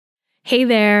Hey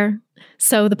there.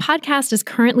 So the podcast is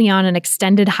currently on an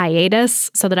extended hiatus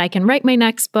so that I can write my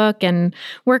next book and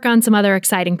work on some other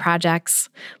exciting projects.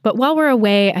 But while we're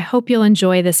away, I hope you'll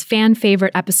enjoy this fan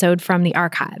favorite episode from the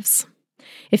archives.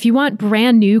 If you want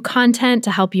brand new content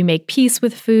to help you make peace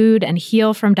with food and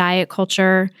heal from diet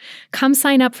culture, come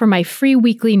sign up for my free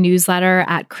weekly newsletter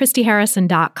at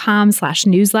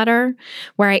christyharrison.com/newsletter,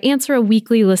 where I answer a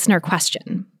weekly listener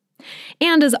question.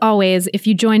 And as always, if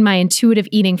you join my Intuitive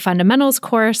Eating Fundamentals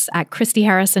course at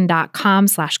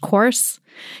christyharrison.com/course,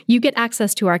 you get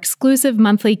access to our exclusive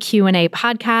monthly Q&A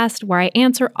podcast where I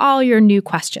answer all your new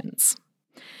questions.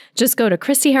 Just go to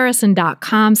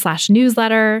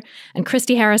christyharrison.com/newsletter and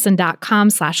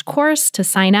christyharrison.com/course to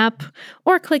sign up,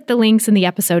 or click the links in the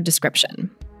episode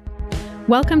description.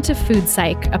 Welcome to Food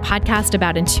Psych, a podcast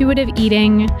about intuitive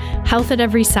eating, health at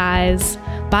every size,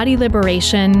 body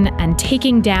liberation, and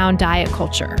taking down diet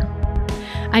culture.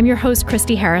 I'm your host,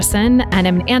 Christy Harrison, and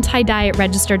I'm an anti-diet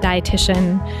registered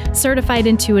dietitian, certified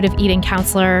intuitive eating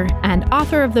counselor, and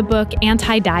author of the book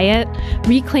Anti-Diet: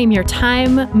 Reclaim Your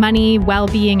Time, Money,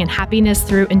 Well-Being, and Happiness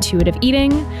Through Intuitive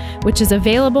Eating, which is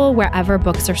available wherever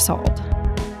books are sold.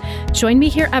 Join me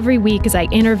here every week as I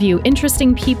interview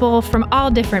interesting people from all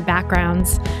different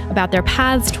backgrounds about their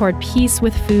paths toward peace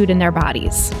with food in their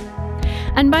bodies.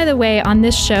 And by the way, on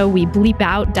this show, we bleep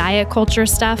out diet culture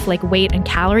stuff like weight and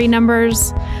calorie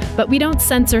numbers, but we don't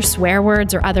censor swear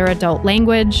words or other adult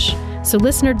language, so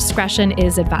listener discretion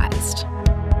is advised.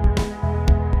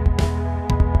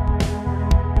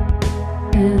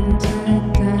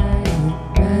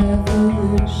 Anti-diet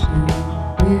revolution,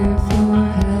 we're for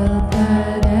health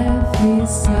at every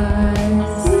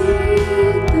size.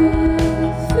 Eat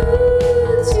the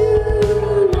foods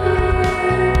you like.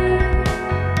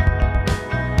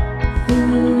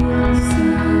 Food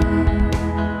Psych.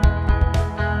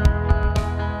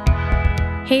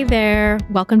 Hey there,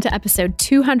 welcome to episode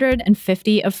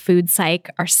 250 of Food Psych,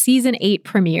 our season 8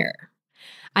 premiere.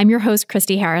 I'm your host,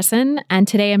 Christy Harrison, and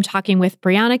today I'm talking with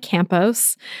Brianna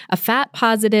Campos, a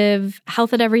fat-positive,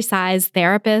 health at every size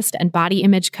therapist and body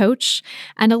image coach,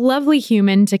 and a lovely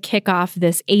human to kick off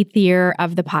this 8th year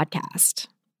of the podcast.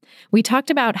 We talked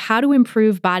about how to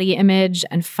improve body image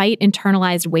and fight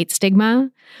internalized weight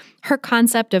stigma, her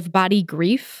concept of body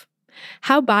grief,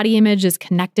 how body image is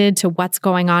connected to what's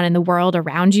going on in the world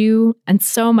around you, and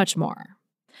so much more.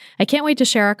 I can't wait to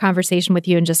share our conversation with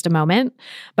you in just a moment.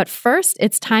 But first,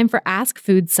 it's time for Ask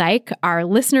Food Psych, our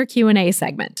listener Q&A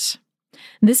segment.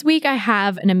 This week, I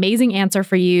have an amazing answer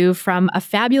for you from a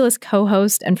fabulous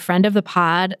co-host and friend of the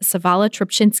pod, Savala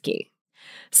Trepczynski.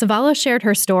 Savala shared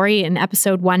her story in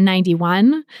episode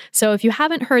 191, so if you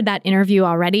haven't heard that interview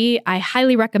already, I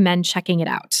highly recommend checking it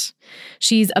out.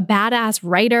 She's a badass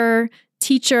writer,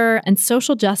 teacher, and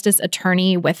social justice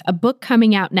attorney with a book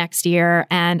coming out next year,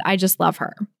 and I just love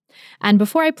her. And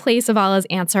before I play Savala's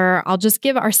answer, I'll just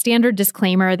give our standard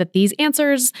disclaimer that these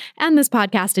answers and this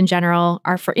podcast in general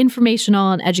are for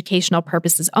informational and educational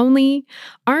purposes only,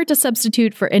 aren't a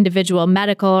substitute for individual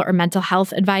medical or mental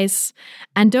health advice,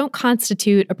 and don't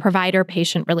constitute a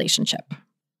provider-patient relationship.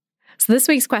 So this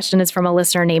week's question is from a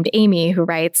listener named Amy, who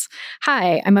writes,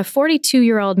 "Hi, I'm a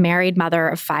 42-year-old married mother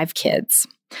of 5 kids.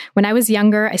 When I was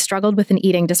younger, I struggled with an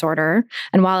eating disorder,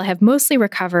 and while I have mostly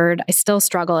recovered, I still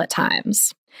struggle at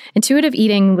times. Intuitive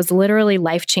eating was literally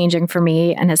life-changing for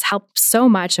me and has helped so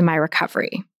much in my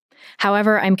recovery.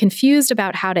 However, I'm confused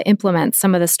about how to implement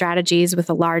some of the strategies with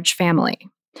a large family.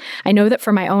 I know that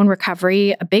for my own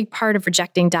recovery, a big part of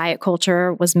rejecting diet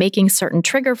culture was making certain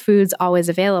trigger foods always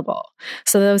available,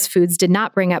 so those foods did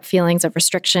not bring up feelings of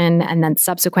restriction and then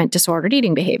subsequent disordered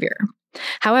eating behavior.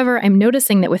 However, I'm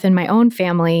noticing that within my own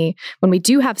family, when we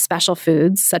do have special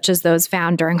foods, such as those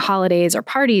found during holidays or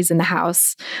parties in the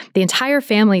house, the entire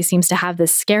family seems to have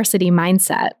this scarcity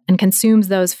mindset and consumes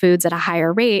those foods at a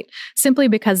higher rate simply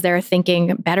because they're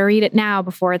thinking, better eat it now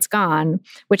before it's gone,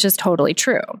 which is totally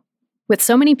true. With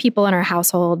so many people in our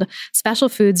household, special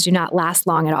foods do not last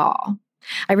long at all.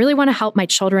 I really want to help my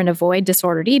children avoid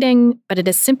disordered eating, but it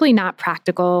is simply not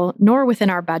practical, nor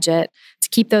within our budget, to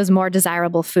keep those more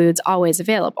desirable foods always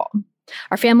available.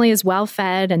 Our family is well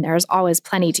fed and there's always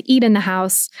plenty to eat in the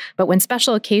house, but when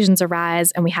special occasions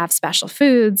arise and we have special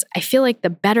foods, I feel like the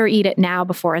better eat it now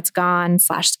before it's gone /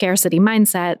 scarcity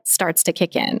mindset starts to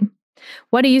kick in.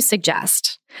 What do you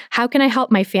suggest? How can I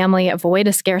help my family avoid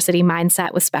a scarcity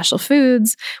mindset with special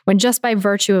foods when just by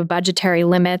virtue of budgetary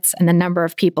limits and the number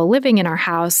of people living in our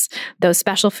house, those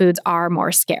special foods are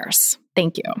more scarce?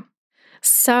 Thank you.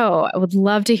 So I would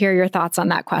love to hear your thoughts on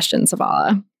that question,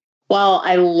 Savala. Well,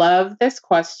 I love this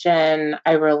question.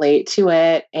 I relate to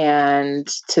it and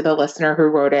to the listener who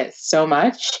wrote it so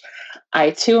much.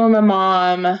 I too am a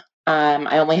mom.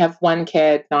 I only have one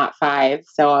kid, not five.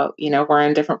 So, we're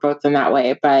in different boats in that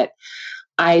way. But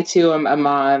I too am a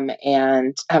mom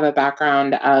and have a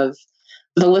background of,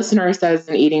 the listener says,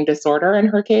 an eating disorder in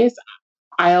her case.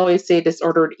 I always say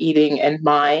disordered eating in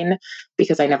mine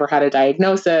because I never had a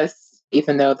diagnosis,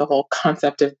 even though the whole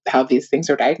concept of how these things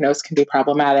are diagnosed can be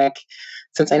problematic.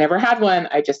 Since I never had one,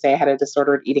 I just say I had a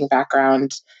disordered eating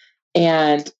background.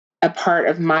 And a part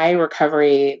of my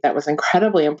recovery that was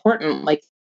incredibly important, like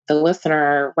the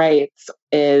listener writes,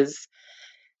 is,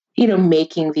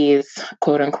 making these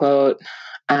quote unquote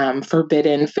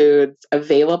forbidden foods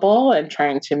available and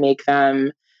trying to make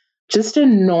them just a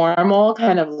normal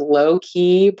kind of low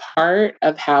key part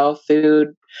of how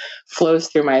food flows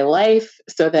through my life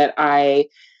so that I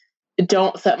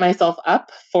don't set myself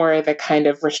up for the kind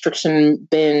of restriction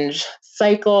binge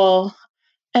cycle.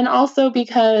 And also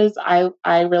because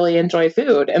I really enjoy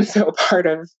food. And so part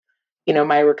of,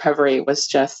 my recovery was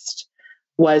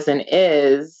and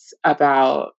is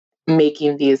about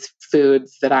making these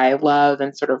foods that I love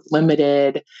and sort of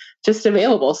limited just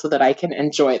available so that I can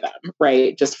enjoy them,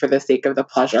 right? Just for the sake of the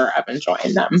pleasure of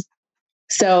enjoying them.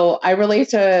 So I relate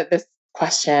to this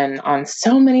question on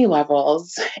so many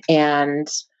levels. And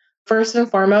first and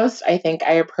foremost, I think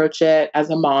I approach it as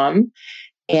a mom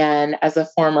and as a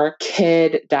former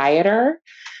kid dieter.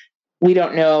 We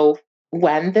don't know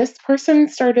when this person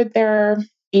started their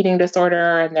eating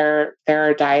disorder and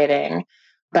their dieting,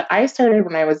 but I started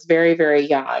when I was very, very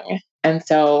young. And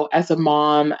so as a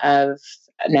mom of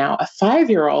now a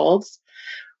 5-year-old,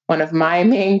 one of my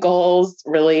main goals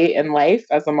really in life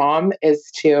as a mom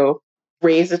is to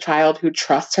raise a child who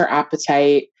trusts her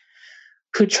appetite,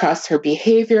 who trusts her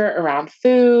behavior around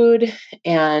food,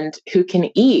 and who can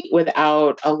eat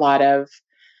without a lot of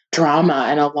drama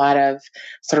and a lot of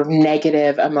sort of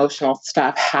negative emotional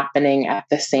stuff happening at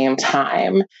the same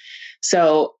time.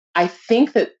 So I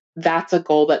think that that's a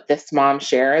goal that this mom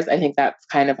shares. I think that's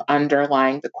kind of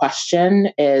underlying the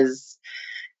question is,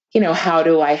 how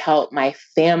do I help my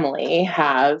family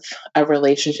have a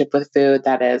relationship with food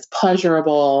that is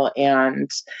pleasurable and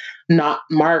not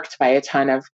marked by a ton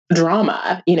of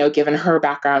drama, given her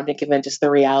background and given just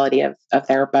the reality of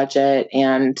their budget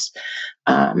and,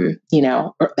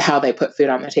 how they put food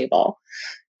on the table.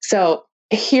 So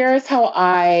here's how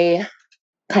I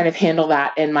kind of handle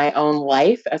that in my own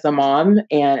life as a mom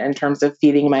and in terms of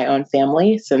feeding my own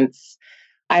family, since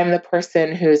I'm the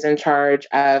person who's in charge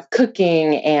of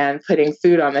cooking and putting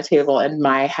food on the table in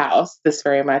my house. This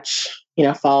very much,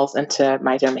 falls into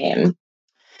my domain.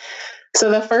 So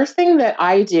the first thing that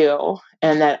I do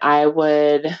and that I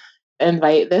would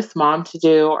invite this mom to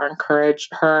do or encourage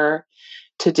her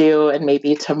to do and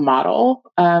maybe to model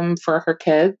for her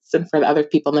kids and for the other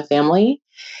people in the family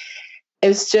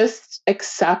is just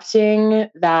accepting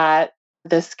that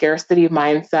the scarcity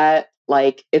mindset,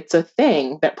 like it's a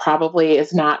thing that probably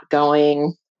is not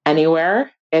going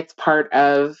anywhere. It's part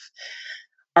of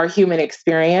our human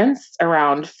experience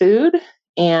around food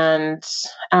and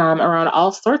around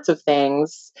all sorts of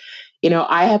things.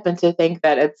 I happen to think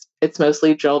that it's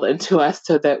mostly drilled into us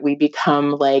so that we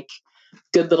become like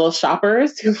good little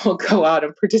shoppers who will go out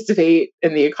and participate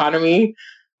in the economy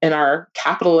in our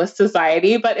capitalist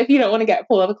society. But if you don't want to get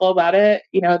political about it,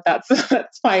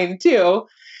 that's fine too.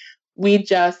 We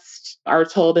just are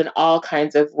told in all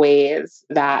kinds of ways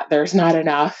that there's not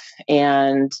enough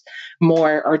and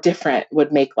more or different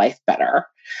would make life better.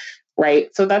 Right.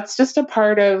 So that's just a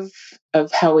part of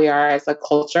how we are as a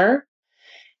culture.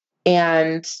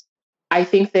 And I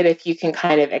think that if you can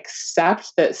kind of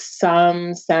accept that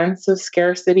some sense of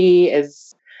scarcity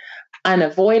is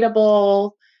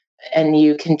unavoidable and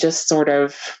you can just sort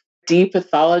of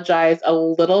depathologize a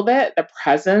little bit the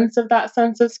presence of that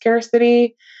sense of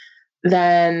scarcity,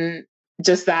 then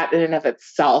just that in and of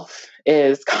itself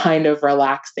is kind of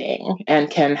relaxing and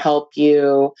can help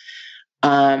you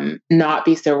not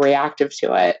be so reactive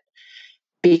to it.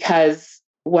 Because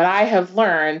what I have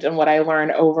learned and what I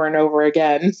learn over and over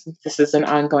again, since this is an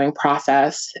ongoing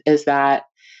process, is that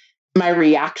my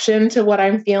reaction to what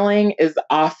I'm feeling is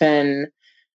often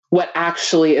what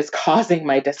actually is causing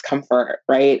my discomfort,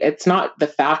 right? It's not the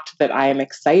fact that I am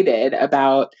excited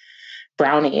about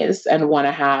brownies and want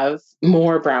to have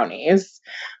more brownies.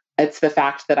 It's the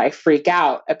fact that I freak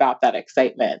out about that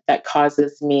excitement that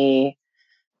causes me,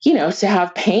 to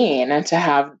have pain and to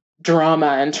have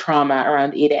drama and trauma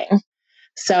around eating.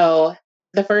 So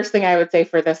the first thing I would say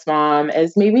for this mom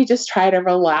is maybe just try to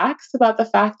relax about the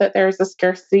fact that there's a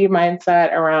scarcity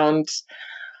mindset around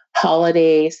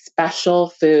holiday special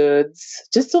foods,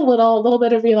 just a little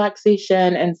bit of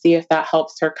relaxation, and see if that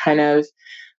helps her kind of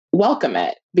welcome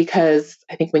it, because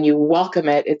I think when you welcome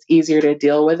it, it's easier to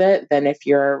deal with it than if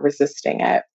you're resisting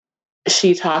it.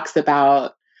 She talks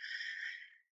about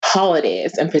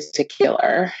holidays in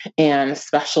particular and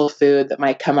special food that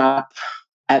might come up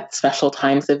at special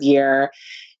times of year.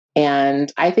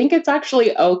 And I think it's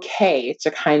actually okay to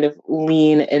kind of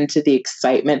lean into the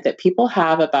excitement that people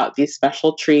have about these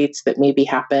special treats that maybe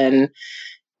happen,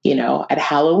 at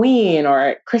Halloween or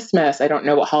at Christmas. I don't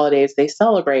know what holidays they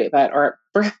celebrate, but or at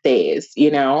birthdays,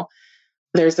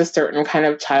 there's a certain kind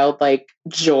of childlike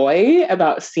joy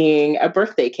about seeing a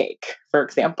birthday cake, for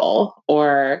example,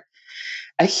 or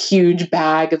a huge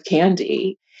bag of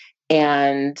candy.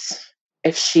 And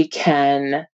if she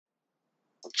can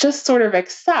just sort of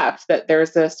accept that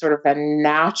there's a sort of a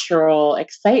natural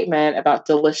excitement about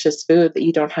delicious food that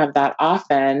you don't have that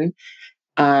often,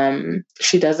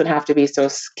 she doesn't have to be so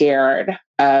scared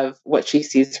of what she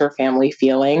sees her family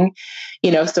feeling.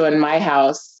 So in my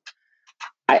house,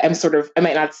 I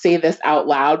might not say this out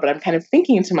loud, but I'm kind of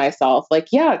thinking to myself, like,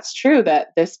 yeah, it's true that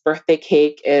this birthday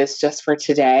cake is just for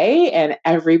today and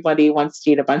everybody wants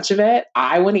to eat a bunch of it.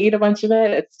 I want to eat a bunch of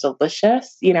it. It's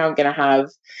delicious. I'm going to have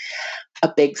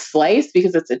a big slice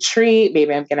because it's a treat.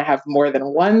 Maybe I'm going to have more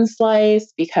than one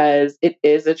slice because it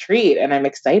is a treat and I'm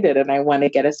excited and I want to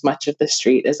get as much of this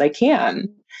treat as I can.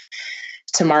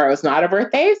 Tomorrow is not a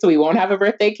birthday, so we won't have a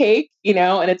birthday cake,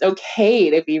 and it's okay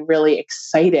to be really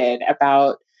excited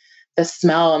about the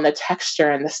smell and the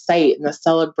texture and the sight and the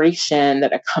celebration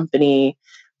that accompany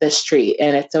this treat.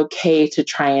 And it's okay to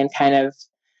try and kind of,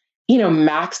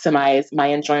 maximize my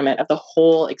enjoyment of the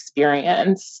whole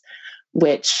experience,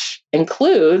 which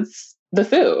includes the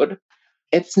food.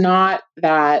 It's not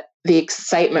that the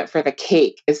excitement for the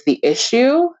cake is the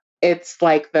issue. It's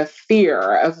like the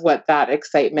fear of what that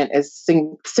excitement is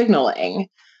signaling.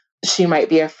 She might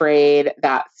be afraid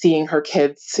that seeing her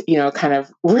kids, kind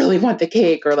of really want the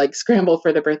cake or like scramble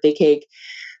for the birthday cake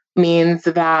means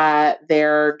that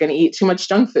they're going to eat too much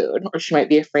junk food. Or she might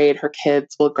be afraid her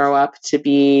kids will grow up to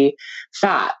be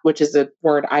fat, which is a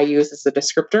word I use as a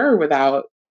descriptor without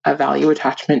a value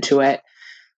attachment to it.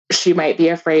 She might be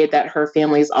afraid that her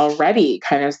family's already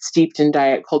kind of steeped in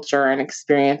diet culture and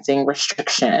experiencing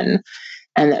restriction,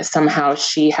 and that somehow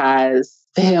she has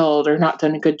failed or not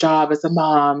done a good job as a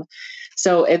mom.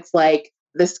 So it's like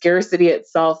the scarcity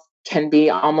itself can be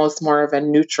almost more of a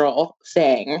neutral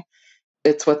thing.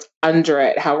 It's what's under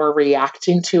it, how we're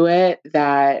reacting to it,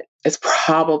 that is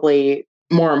probably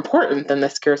more important than the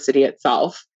scarcity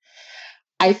itself.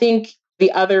 I think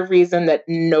the other reason that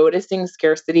noticing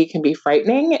scarcity can be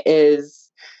frightening is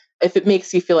if it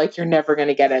makes you feel like you're never going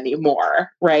to get any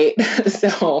more, right?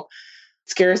 So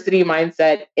scarcity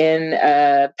mindset in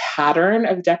a pattern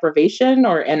of deprivation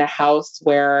or in a house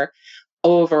where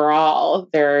overall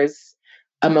there's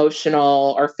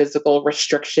emotional or physical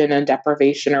restriction and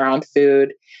deprivation around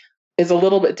food is a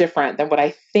little bit different than what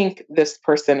I think this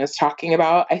person is talking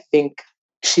about. I think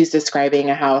she's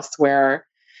describing a house where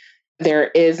there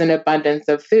is an abundance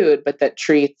of food, but that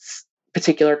treats,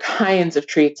 particular kinds of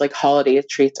treats like holiday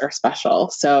treats, are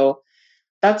special. So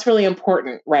that's really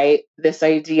important, right? This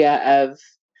idea of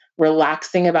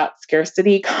relaxing about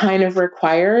scarcity kind of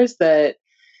requires that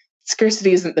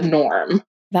scarcity isn't the norm.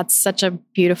 That's such a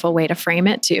beautiful way to frame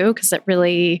it too, because it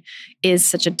really is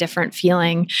such a different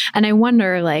feeling. And I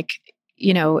wonder,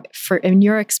 in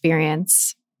your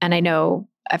experience, and I know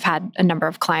I've had a number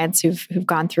of clients who've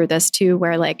gone through this too,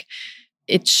 where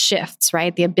it shifts,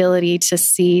 right? The ability to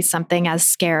see something as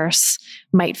scarce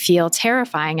might feel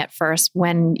terrifying at first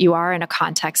when you are in a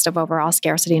context of overall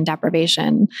scarcity and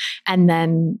deprivation. And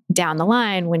then down the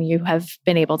line, when you have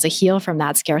been able to heal from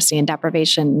that scarcity and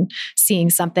deprivation, seeing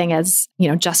something as,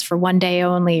 just for one day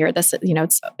only, or this,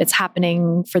 it's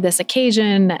happening for this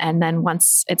occasion. And then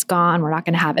once it's gone, we're not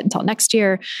going to have it until next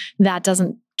year. That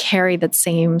doesn't carry that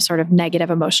same sort of negative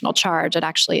emotional charge. It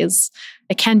actually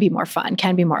it can be more fun,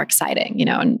 can be more exciting,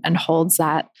 and holds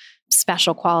that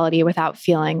special quality without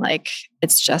feeling like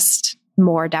it's just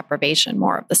more deprivation,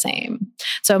 more of the same.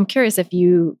 So I'm curious if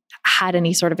you had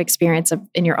any sort of experience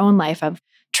in your own life of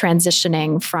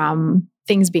transitioning from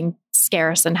things being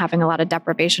scarce and having a lot of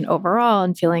deprivation overall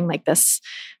and feeling like this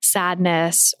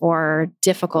sadness or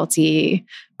difficulty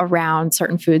around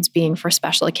certain foods being for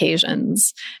special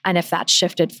occasions, and if that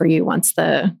shifted for you once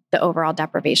the overall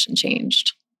deprivation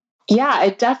changed. Yeah,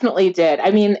 it definitely did.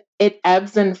 I mean, it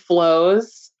ebbs and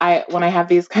flows. When I have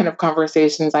these kind of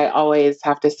conversations, I always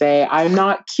have to say, I'm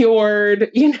not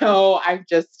cured, I'm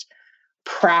just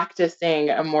practicing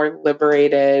a more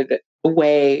liberated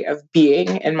way of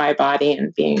being in my body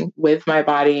and being with my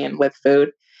body and with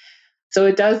food. So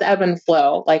it does ebb and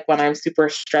flow. Like when I'm super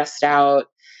stressed out,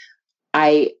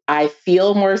 I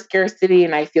feel more scarcity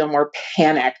and I feel more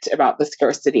panicked about the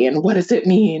scarcity and what does it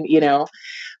mean,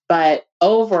 But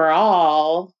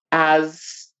overall,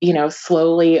 as,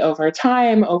 slowly over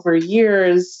time, over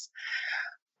years,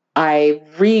 I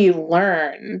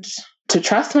relearned to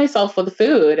trust myself with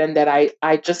food and that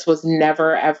I just was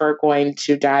never, ever going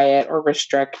to diet or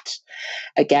restrict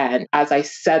again. As I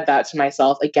said that to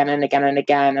myself again and again and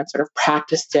again and sort of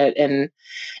practiced it in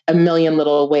a million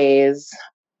little ways,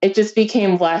 it just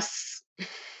became less,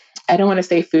 I don't want to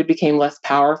say food became less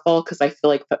powerful because I feel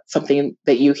like that's something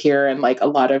that you hear in like a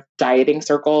lot of dieting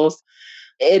circles.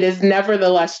 It is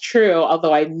nevertheless true,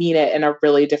 although I mean it in a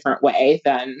really different way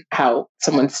than how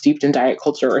someone steeped in diet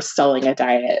culture or selling a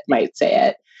diet might say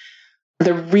it.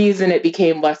 The reason it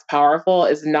became less powerful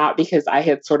is not because I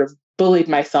had sort of bullied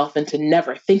myself into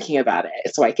never thinking about it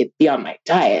so I could be on my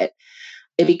diet.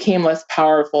 It became less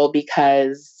powerful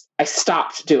because I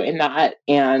stopped doing that.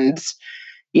 And,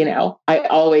 I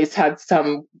always had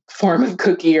some form of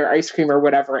cookie or ice cream or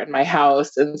whatever in my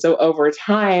house. And so over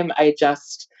time, I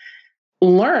just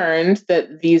learned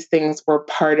that these things were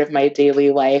part of my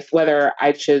daily life. Whether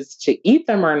I chose to eat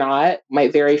them or not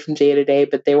might vary from day to day,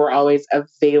 but they were always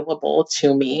available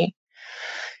to me.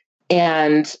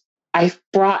 And I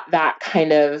brought that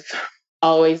kind of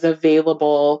always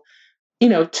available,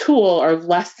 tool or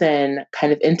lesson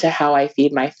kind of into how I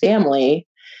feed my family.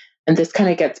 And this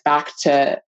kind of gets back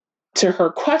to her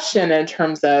question in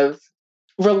terms of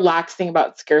relaxing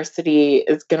about scarcity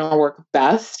is going to work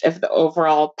best if the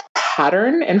overall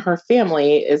pattern in her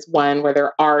family is one where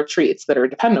there are treats that are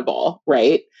dependable,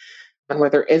 right? And where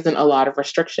there isn't a lot of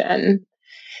restriction.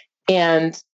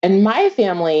 And in my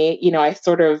family, I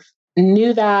sort of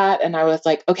knew that. And I was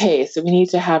like, okay, so we need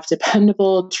to have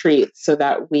dependable treats so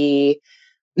that we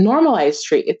normalize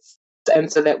treats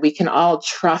and so that we can all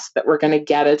trust that we're going to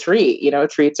get a treat.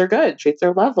 Treats are good. Treats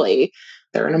are lovely.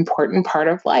 They're an important part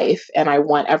of life. And I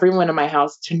want everyone in my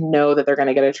house to know that they're going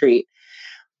to get a treat.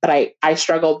 But I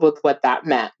struggled with what that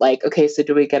meant. Like, okay, so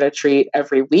do we get a treat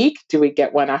every week? Do we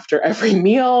get one after every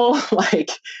meal? Like,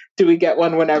 do we get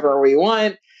one whenever we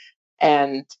want?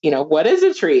 And, what is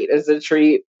a treat? Is a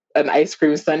treat an ice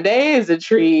cream sundae? Is a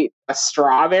treat a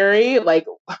strawberry?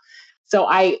 So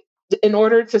in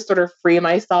order to sort of free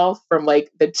myself from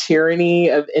like the tyranny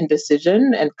of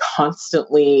indecision and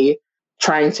constantly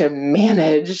trying to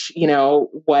manage,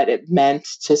 what it meant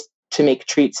to make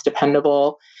treats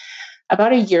dependable,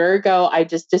 about a year ago, I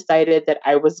just decided that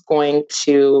I was going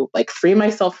to like free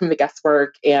myself from the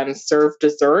guesswork and serve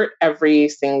dessert every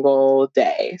single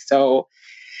day. So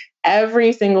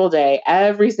every single day,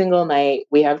 every single night,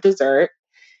 we have dessert.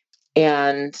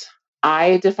 And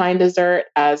I define dessert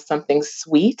as something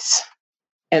sweet.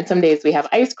 And some days we have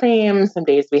ice cream, some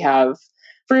days we have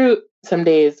fruit, some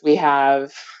days we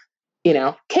have,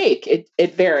 cake.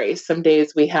 It varies. Some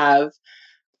days we have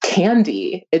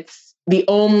candy. It's the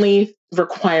only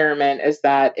requirement is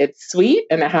that it's sweet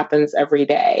and it happens every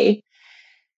day.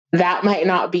 That might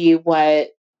not be what,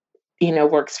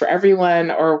 works for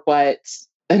everyone or what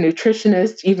a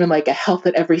nutritionist, even like a health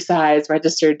at every size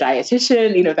registered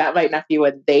dietitian, that might not be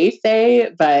what they say,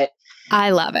 but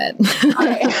I love it.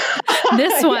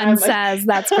 This one says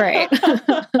that's great.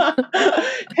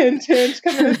 Hint, hint,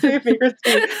 come and save me,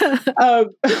 Christine.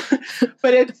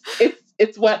 But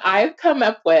it's what I've come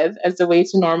up with as a way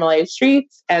to normalize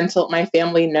treats and to let my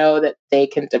family know that they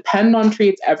can depend on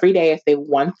treats every day if they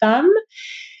want them.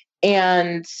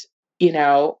 And,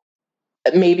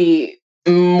 maybe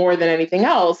more than anything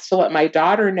else, to let my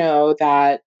daughter know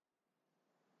that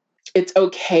it's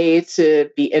okay to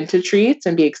be into treats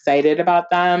and be excited about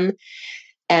them.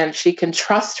 And she can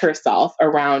trust herself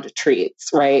around treats,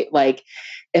 right? Like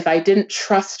if I didn't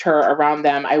trust her around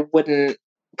them, I wouldn't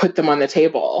put them on the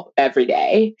table every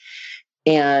day.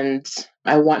 And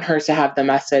I want her to have the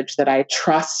message that I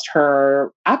trust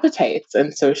her appetites.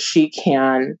 And so she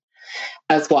can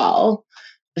as well.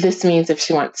 This means if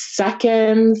she wants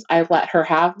seconds, I let her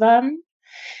have them.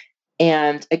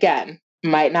 And again,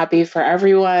 might not be for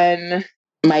everyone.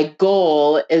 My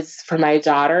goal is for my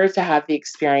daughter to have the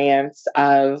experience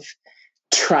of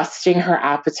trusting her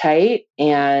appetite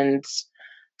and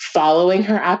following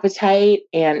her appetite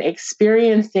and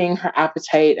experiencing her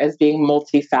appetite as being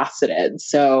multifaceted.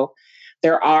 So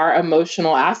there are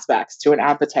emotional aspects to an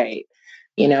appetite.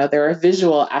 There are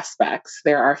visual aspects.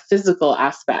 There are physical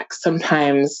aspects.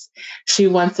 Sometimes she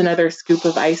wants another scoop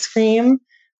of ice cream,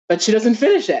 but she doesn't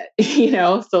finish it,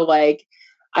 So like,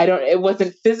 it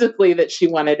wasn't physically that she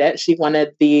wanted it. She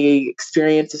wanted the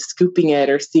experience of scooping it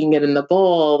or seeing it in the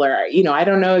bowl or, I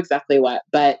don't know exactly what,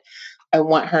 but I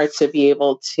want her to be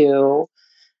able to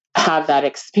have that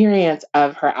experience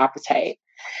of her appetite.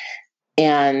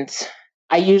 And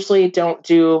I usually don't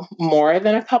do more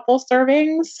than a couple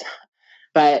servings,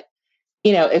 but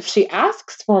if she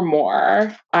asks for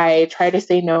more, I try to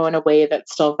say no in a way that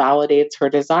still validates her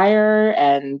desire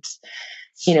and,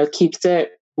 keeps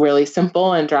it really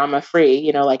simple and drama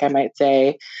free. Like I might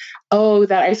say, oh,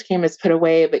 that ice cream is put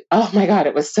away, but oh my God,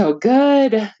 it was so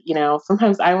good.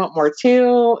 Sometimes I want more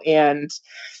too. And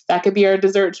that could be our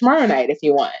dessert tomorrow night if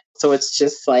you want. So it's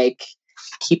just like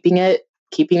keeping it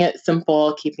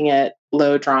simple, keeping it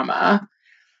low drama.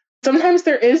 Sometimes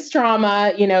there is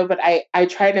drama, but I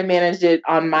try to manage it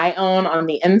on my own on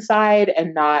the inside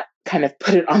and not kind of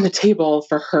put it on the table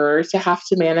for her to have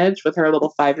to manage with her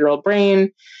little 5-year-old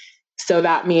brain. So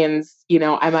that means,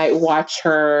 I might watch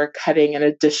her cutting an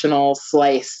additional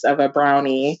slice of a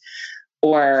brownie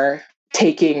or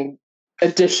taking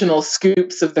additional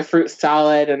scoops of the fruit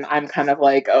salad. And I'm kind of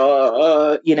like,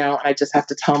 I just have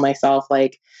to tell myself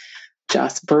like,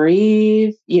 just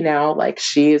breathe, like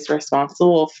she is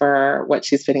responsible for what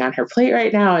she's putting on her plate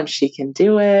right now and she can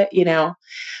do it,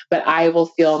 but I will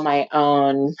feel my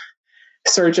own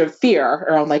surge of fear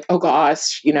around like, oh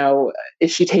gosh,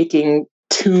 is she taking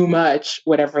too much,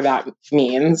 whatever that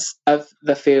means, of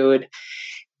the food?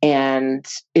 And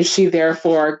is she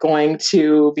therefore going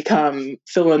to become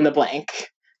fill in the blank?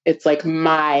 It's like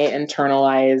my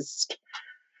internalized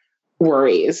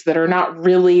worries that are not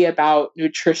really about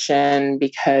nutrition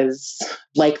because,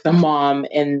 like the mom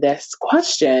in this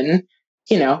question,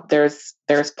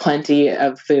 there's plenty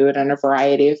of food and a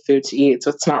variety of food to eat. So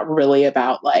it's not really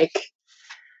about like,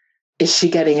 is she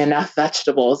getting enough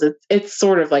vegetables? It's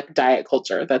sort of like diet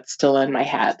culture that's still in my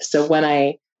head. So when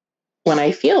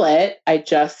I feel it, I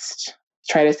just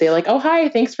try to say like, oh, hi,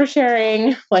 thanks for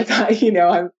sharing. Like,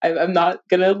 I'm not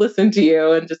going to listen to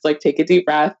you, and just like take a deep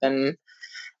breath and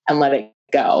let it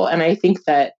go. And I think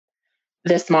that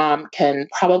this mom can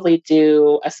probably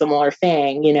do a similar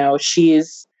thing.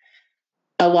 She's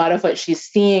a lot of what she's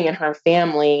seeing in her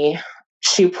family.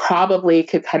 She probably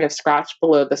could kind of scratch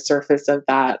below the surface of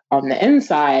that on the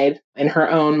inside in her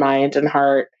own mind and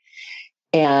heart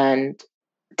and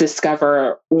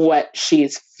discover what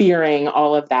she's fearing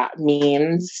all of that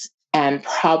means and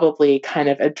probably kind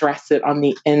of address it on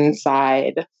the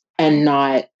inside and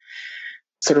not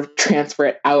sort of transfer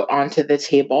it out onto the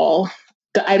table.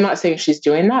 I'm not saying she's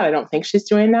doing that. I don't think she's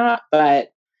doing that, but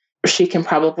she can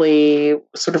probably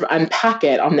sort of unpack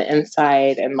it on the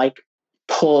inside and like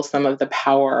pull some of the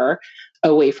power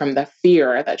away from the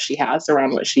fear that she has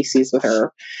around what she sees with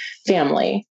her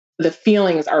family. The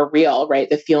feelings are real, right?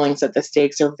 The feelings that the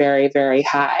stakes are very, very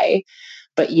high,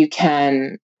 but you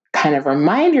can kind of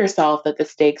remind yourself that the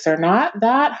stakes are not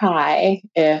that high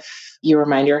if you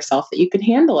remind yourself that you can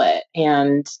handle it.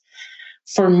 And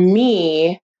for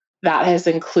me, that has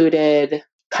included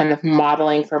kind of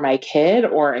modeling for my kid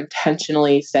or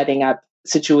intentionally setting up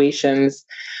situations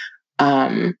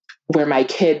where my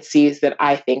kid sees that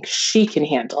I think she can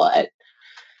handle it.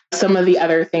 Some of the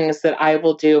other things that I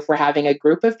will do if we're having a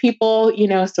group of people,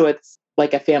 so it's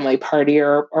like a family party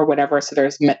or whatever. So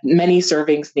there's many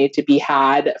servings need to be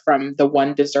had from the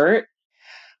one dessert.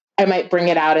 I might bring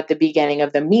it out at the beginning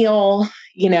of the meal,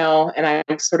 and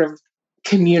I'm sort of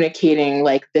communicating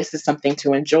like, this is something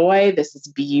to enjoy. This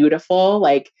is beautiful.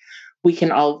 Like we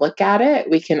can all look at it.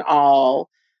 We can all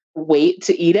wait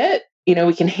to eat it.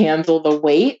 We can handle the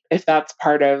wait if that's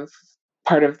part of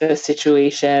the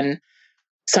situation.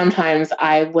 Sometimes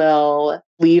I will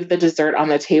leave the dessert on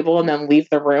the table and then leave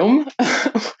the room,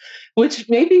 which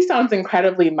maybe sounds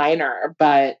incredibly minor,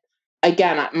 but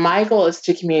again, my goal is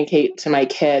to communicate to my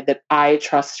kid that I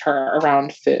trust her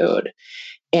around food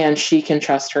and she can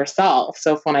trust herself.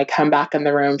 So if when I come back in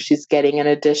the room, she's getting an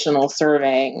additional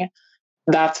serving,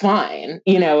 that's fine.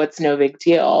 It's no big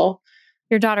deal.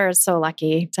 Your daughter is so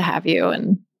lucky to have you,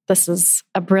 and this is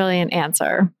a brilliant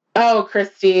answer. Oh,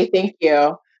 Christy, thank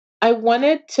you. I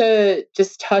wanted to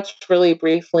just touch really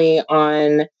briefly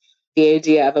on the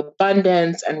idea of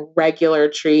abundance and regular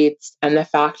treats and the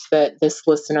fact that this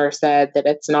listener said that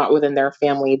it's not within their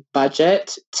family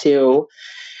budget to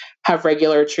have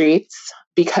regular treats,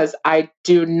 because I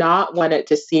do not want it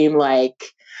to seem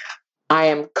like I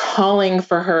am calling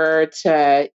for her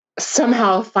to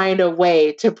somehow find a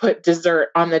way to put dessert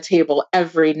on the table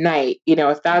every night.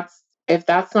 If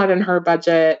that's not in her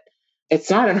budget, it's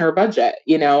not in her budget.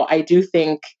 I do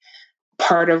think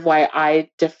part of why I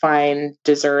define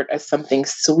dessert as something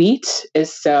sweet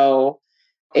is so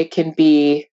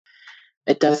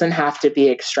it doesn't have to be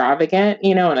extravagant,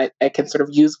 and I can sort of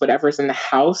use whatever's in the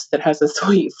house that has a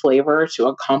sweet flavor to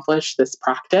accomplish this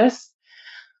practice.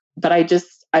 But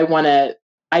I want to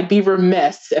I'd be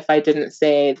remiss if I didn't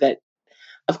say that,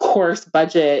 of course,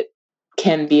 budget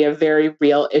can be a very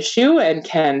real issue and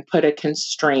can put a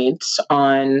constraint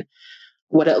on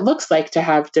what it looks like to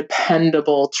have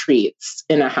dependable treats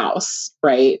in a house,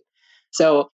 right?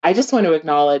 So I just want to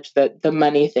acknowledge that the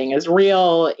money thing is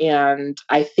real. And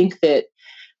I think that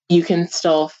you can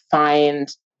still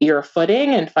find your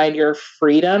footing and find your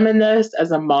freedom in this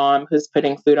as a mom who's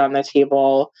putting food on the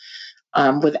table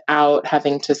without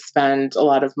having to spend a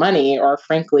lot of money or,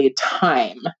 frankly,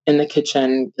 time in the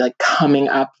kitchen, like coming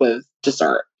up with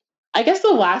dessert. I guess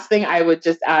the last thing I would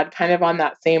just add, kind of on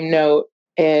that same note,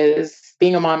 is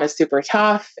being a mom is super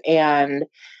tough, and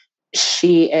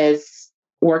she is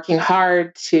working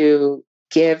hard to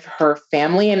give her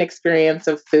family an experience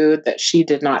of food that she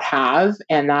did not have.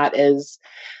 And that is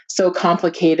so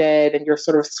complicated, and you're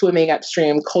sort of swimming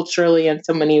upstream culturally in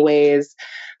so many ways.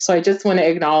 So I just want to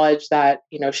acknowledge that,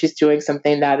 she's doing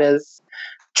something that is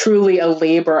truly a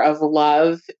labor of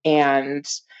love, and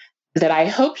that I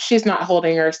hope she's not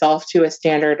holding herself to a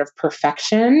standard of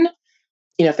perfection.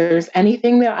 If there's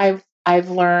anything that I've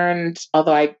learned,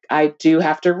 although I do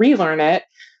have to relearn it,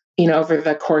 over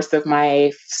the course of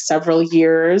my several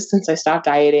years since I stopped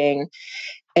dieting,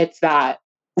 it's that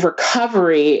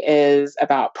recovery is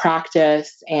about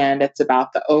practice, and it's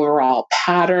about the overall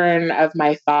pattern of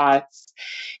my thoughts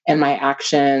and my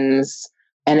actions.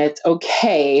 And it's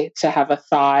okay to have a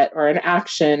thought or an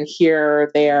action here or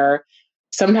there,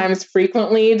 sometimes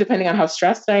frequently, depending on how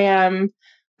stressed I am,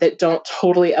 that don't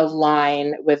totally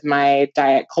align with my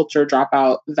diet culture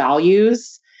dropout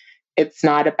values. It's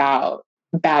not about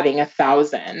batting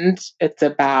 1,000. It's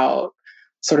about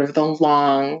sort of the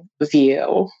long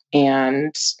view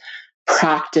and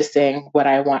practicing what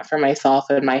I want for myself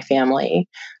and my family,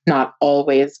 not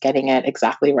always getting it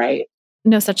exactly right.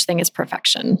 No such thing as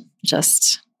perfection,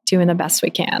 just doing the best we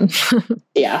can.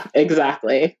 Yeah,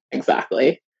 exactly.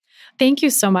 Thank you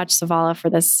so much, Savala, for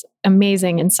this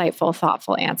amazing, insightful,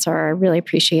 thoughtful answer. I really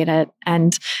appreciate it.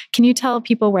 And can you tell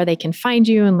people where they can find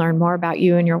you and learn more about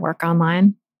you and your work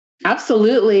online?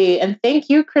 Absolutely. And thank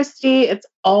you, Christy. It's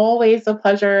always a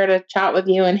pleasure to chat with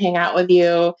you and hang out with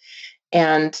you,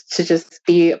 and to just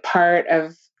be a part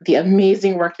of the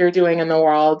amazing work you're doing in the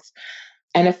world.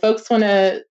 And if folks want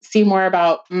to see more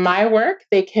about my work,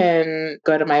 they can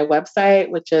go to my website,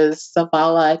 which is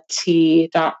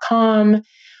savalat.com,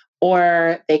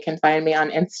 or they can find me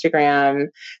on Instagram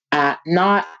at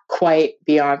not quite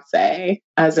Beyonce,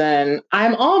 as in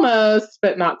I'm almost,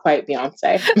 but not quite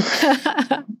Beyonce.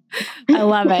 I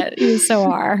love it. You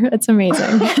so are. It's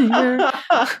amazing.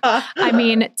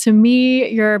 To me,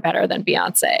 you're better than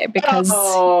Beyonce, because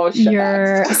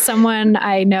you're someone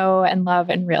I know and love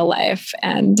in real life.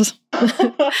 And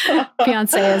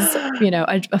Beyonce is,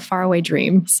 a faraway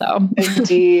dream. So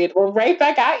indeed. Well, right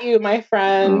back at you, my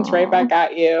friend. Right back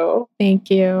at you. Thank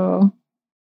you.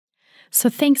 So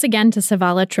thanks again to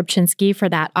Savala Trepczynski for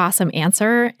that awesome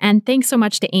answer. And thanks so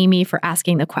much to Amy for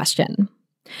asking the question.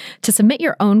 To submit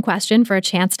your own question for a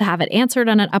chance to have it answered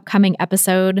on an upcoming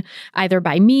episode, either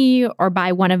by me or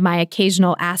by one of my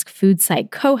occasional Ask Food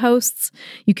Psych co-hosts,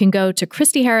 you can go to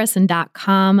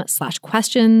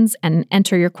christyharrison.com/questions and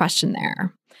enter your question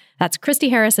there. That's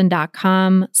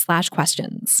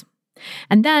christyharrison.com/questions.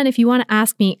 And then if you want to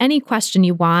ask me any question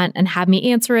you want and have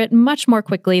me answer it much more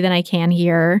quickly than I can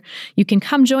here, you can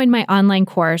come join my online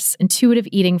course, Intuitive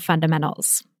Eating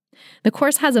Fundamentals. The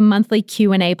course has a monthly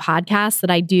Q&A podcast that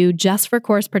I do just for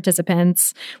course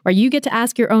participants, where you get to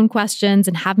ask your own questions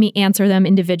and have me answer them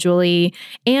individually,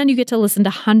 and you get to listen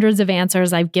to hundreds of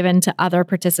answers I've given to other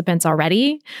participants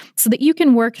already, so that you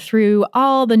can work through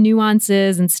all the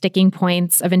nuances and sticking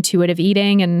points of intuitive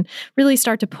eating and really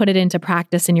start to put it into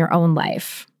practice in your own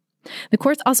life. The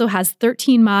course also has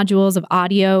 13 modules of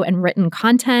audio and written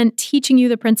content teaching you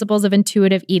the principles of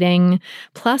intuitive eating,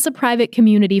 plus a private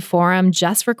community forum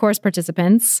just for course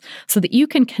participants, so that you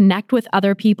can connect with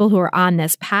other people who are on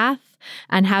this path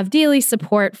and have daily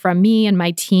support from me and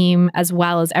my team, as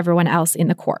well as everyone else in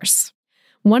the course.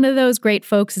 One of those great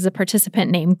folks is a participant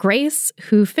named Grace,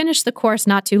 who finished the course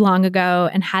not too long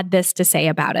ago and had this to say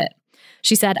about it.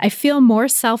 She said, "I feel more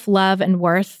self-love and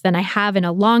worth than I have in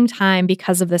a long time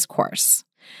because of this course.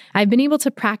 I've been able to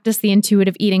practice the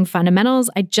intuitive eating fundamentals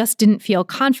I just didn't feel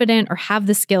confident or have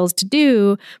the skills to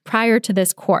do prior to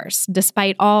this course,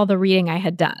 despite all the reading I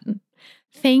had done.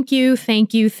 Thank you,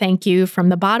 thank you, thank you from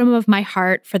the bottom of my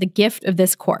heart for the gift of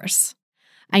this course.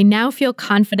 I now feel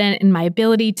confident in my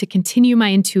ability to continue my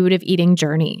intuitive eating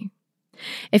journey."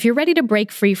 If you're ready to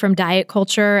break free from diet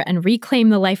culture and reclaim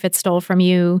the life it stole from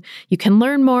you, you can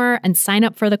learn more and sign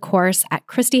up for the course at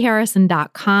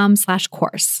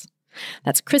christyharrison.com/course.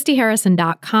 That's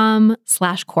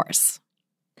christyharrison.com/course.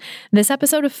 This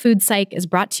episode of Food Psych is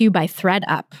brought to you by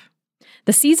ThredUp.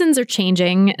 The seasons are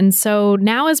changing, and so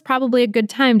now is probably a good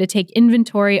time to take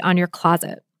inventory on your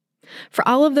closet. For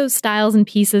all of those styles and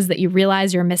pieces that you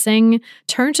realize you're missing,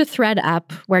 turn to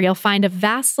ThredUp, where you'll find a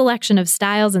vast selection of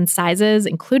styles and sizes,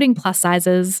 including plus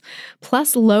sizes,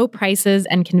 plus low prices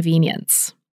and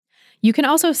convenience. You can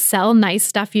also sell nice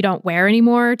stuff you don't wear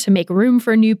anymore to make room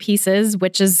for new pieces,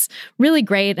 which is really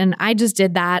great. And I just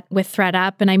did that with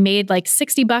ThredUp, and I made like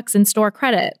 $60 in store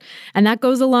credit. And that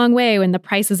goes a long way when the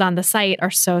prices on the site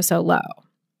are so low.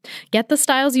 Get the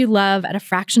styles you love at a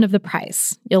fraction of the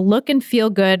price. You'll look and feel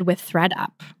good with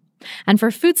ThredUp. And for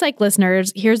Food Psych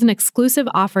listeners, here's an exclusive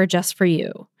offer just for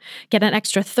you. Get an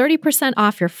extra 30%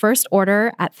 off your first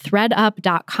order at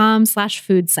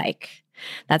thredup.com/foodpsych.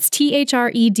 That's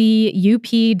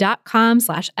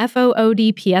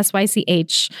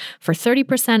THREDUP.com/FOODPSYCH for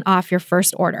 30% off your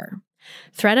first order.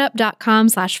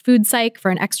 thredup.com/foodpsych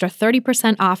for an extra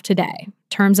 30% off today.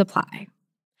 Terms apply.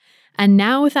 And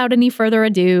now, without any further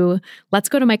ado, let's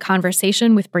go to my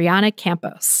conversation with Brianna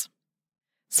Campos.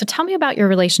 So tell me about your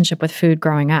relationship with food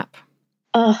growing up.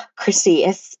 Oh, Christy,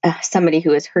 as somebody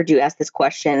who has heard you ask this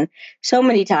question so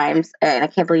many times, and I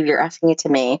can't believe you're asking it to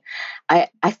me, I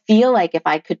feel like if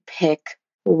I could pick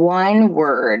one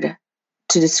word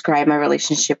to describe my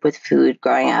relationship with food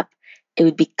growing up, it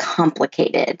would be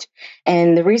complicated.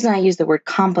 And the reason I use the word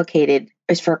complicated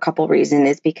is for a couple reasons.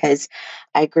 Is because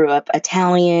I grew up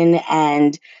Italian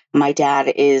and my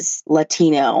dad is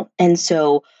Latino. And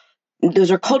so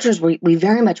those are cultures where we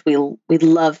very much, we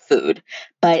love food,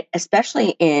 but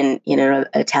especially in, an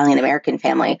Italian American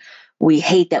family, we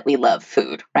hate that we love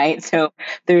food, right? So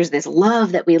there's this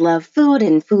love that we love food,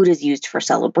 and food is used for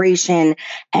celebration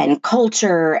and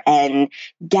culture and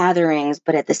gatherings.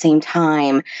 But at the same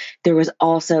time, there was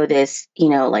also this,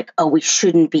 we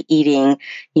shouldn't be eating,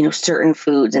 certain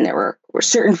foods. And there were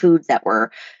certain foods that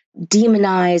were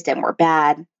demonized and were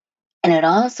bad. And I'd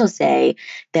also say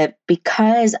that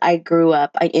because I grew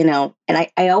up, and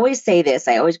I always say this,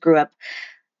 I always grew up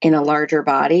in a larger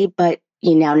body, but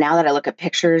now that I look at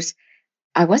pictures,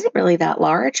 I wasn't really that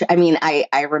large. I mean,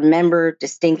 I remember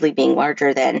distinctly being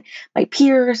larger than my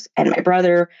peers and my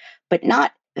brother, but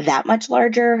not that much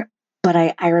larger.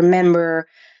 But I remember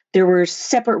there were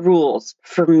separate rules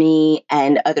for me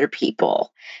and other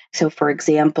people. So for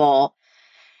example,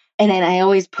 and then I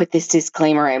always put this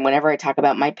disclaimer in whenever I talk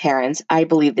about my parents, I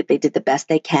believe that they did the best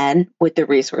they can with the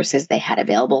resources they had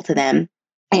available to them.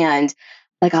 And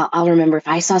like, I'll remember if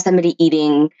I saw somebody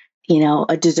eating,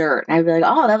 a dessert, and I'd be like,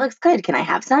 oh, that looks good. Can I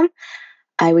have some?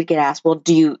 I would get asked, well,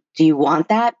 do you want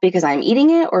that because I'm eating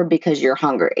it or because you're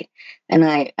hungry? And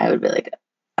I would be like,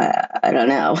 I don't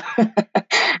know.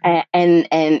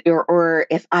 or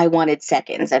if I wanted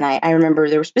seconds. And I remember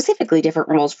there were specifically different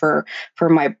rules for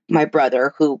my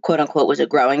brother, who quote unquote was a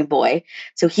growing boy.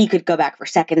 So he could go back for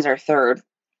seconds or third.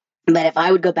 But if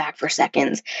I would go back for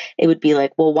seconds, it would be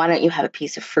like, well, why don't you have a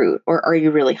piece of fruit? Or are you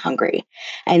really hungry?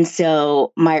 And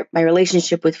so my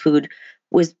relationship with food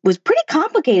was pretty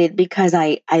complicated because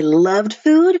I loved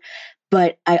food,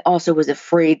 but I also was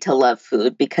afraid to love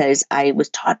food because I was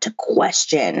taught to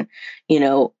question,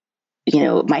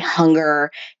 my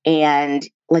hunger, and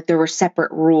like there were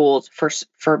separate rules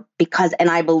because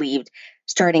I believed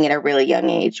starting at a really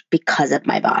young age because of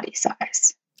my body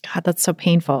size. God, that's so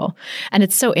painful. And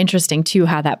it's so interesting too,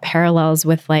 how that parallels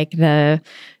with like the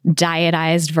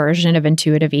dietized version of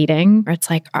intuitive eating, where it's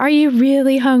like, are you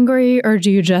really hungry or do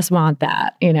you just want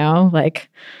that?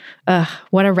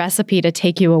 What a recipe to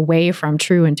take you away from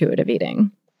true intuitive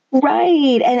eating.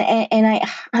 Right. And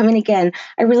I mean, again,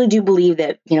 I really do believe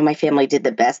that, my family did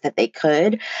the best that they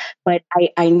could, but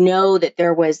I know that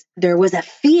there was a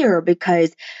fear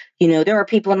because, there are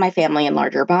people in my family in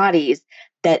larger bodies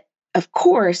that, of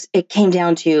course, it came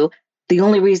down to the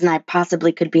only reason I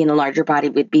possibly could be in a larger body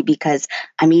would be because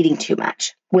I'm eating too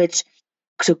much,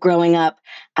 so growing up,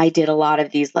 I did a lot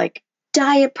of these like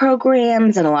diet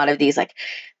programs and a lot of these like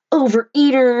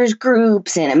overeaters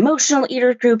groups and emotional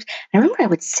eater groups. And I remember I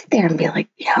would sit there and be like,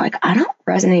 I don't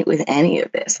resonate with any of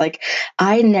this. Like,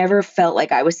 I never felt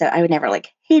like I would never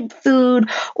like hid food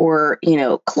or,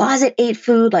 closet ate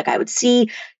food. Like I would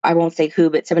see, I won't say who,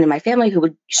 but someone in my family who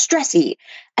would stress eat.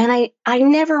 And I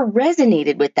never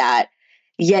resonated with that.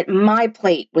 Yet my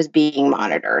plate was being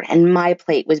monitored and my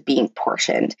plate was being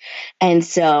portioned. And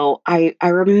so I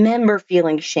remember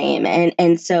feeling shame.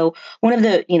 And so one of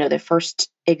the, the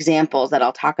first examples that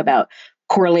I'll talk about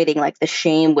correlating like the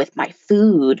shame with my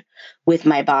food, with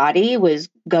my body, was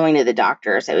going to the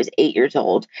doctors. I was 8 years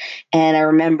old. And I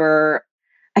remember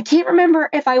I can't remember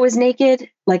if I was naked,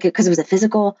 like, because it was a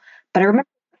physical, but I remember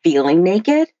feeling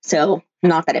naked. So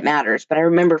not that it matters, but I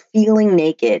remember feeling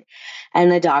naked.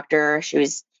 And the doctor, she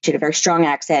had a very strong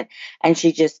accent, and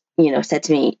she just, said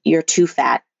to me, "You're too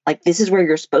fat. Like, this is where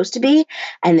you're supposed to be.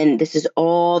 And then this is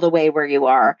all the way where you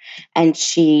are." And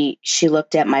she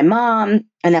looked at my mom,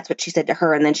 and that's what she said to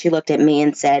her. And then she looked at me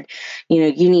and said,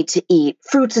 "You need to eat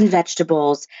fruits and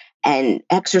vegetables and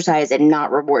exercise and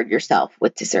not reward yourself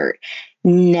with dessert."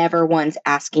 Never once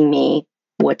asking me,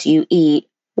 "What do you eat?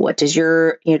 What does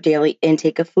your daily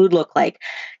intake of food look like?"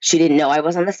 She didn't know I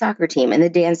was on the soccer team and the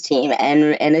dance team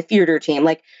and a theater team.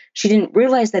 Like, she didn't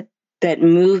realize that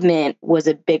movement was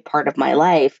a big part of my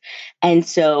life. And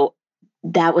so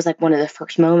that was like one of the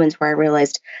first moments where I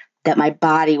realized that my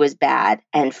body was bad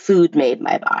and food made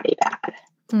my body bad.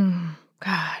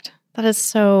 God, that is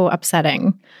so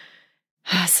upsetting.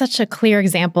 Such a clear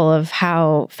example of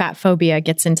how fat phobia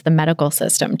gets into the medical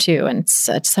system too, and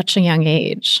at such a young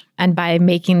age. And by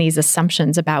making these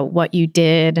assumptions about what you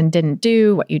did and didn't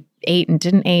do, what you ate and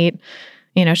didn't eat,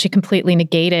 she completely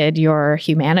negated your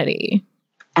humanity.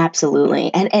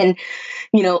 Absolutely. And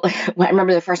I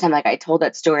remember the first time, like, I told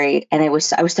that story, and I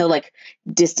was so like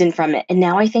distant from it. And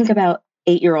now I think about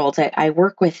 8-year-olds. I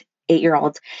work with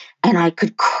 8-year-olds, and I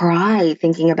could cry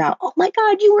thinking about, oh my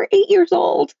God, you were 8 years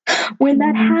old when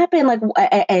that happened. Like,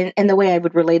 and the way I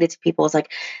would relate it to people is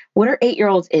like, what are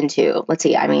 8-year-olds into? Let's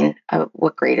see. I mean,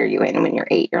 what grade are you in when you're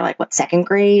 8? You're like, what, second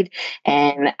grade?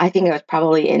 And I think I was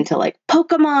probably into like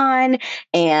Pokemon,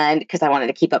 and because I wanted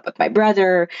to keep up with my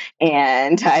brother,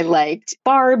 and I liked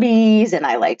Barbies, and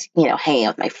I liked, hanging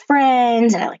out with my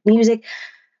friends, and I liked music.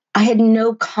 I had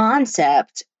no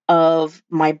concept of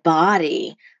my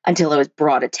body until I was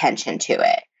brought attention to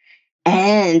it,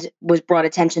 and was brought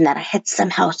attention that I had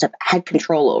somehow had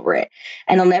control over it.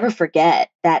 And I'll never forget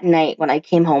that night when I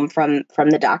came home from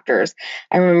the doctors.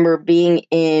 I remember being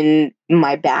in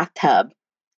my bathtub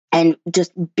and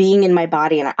just being in my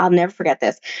body. And I'll never forget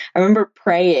this. I remember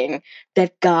praying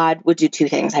that God would do two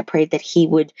things. I prayed that he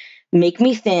would make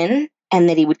me thin and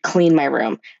that he would clean my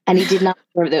room. And he did not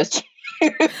do those two.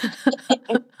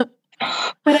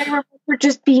 But I remember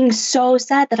just being so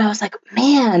sad that I was like,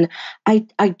 man, I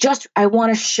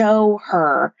want to show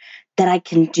her that I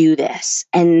can do this.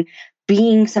 And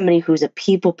being somebody who's a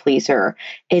people pleaser,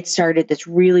 it started this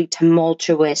really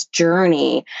tumultuous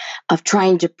journey of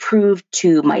trying to prove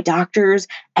to my doctors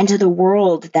and to the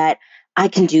world that I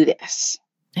can do this.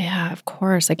 Yeah, of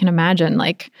course. I can imagine.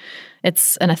 Like,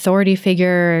 it's an authority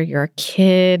figure. You're a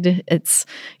kid. It's,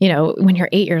 when you're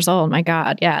 8 years old, my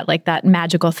God. Yeah. Like that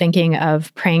magical thinking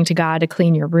of praying to God to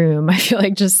clean your room, I feel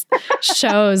like just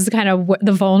shows kind of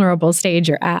the vulnerable stage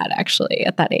you're at, actually,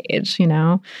 at that age,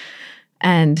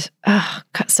 And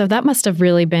so that must have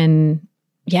really been,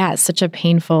 such a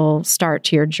painful start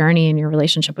to your journey and your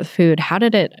relationship with food. How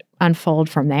did it unfold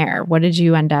from there? What did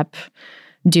you end up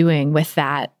doing with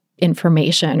that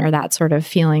information or that sort of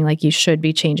feeling like you should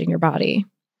be changing your body?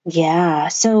 Yeah.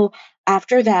 So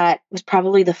after that was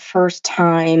probably the first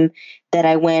time that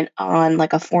I went on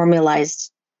like a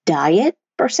formalized diet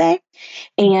per se.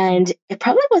 And it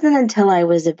probably wasn't until I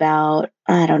was about,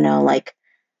 I don't know, like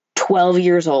 12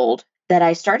 years old that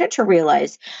I started to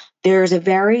realize there's we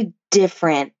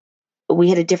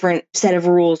had a different set of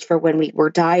rules for when we were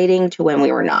dieting to when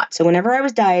we were not. So whenever I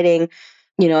was dieting,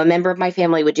 a member of my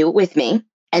family would do it with me.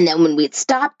 And then when we'd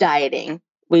stop dieting,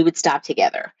 we would stop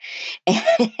together.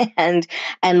 And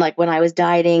like when I was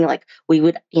dieting, like we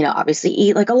would, obviously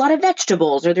eat like a lot of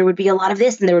vegetables, or there would be a lot of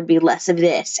this and there would be less of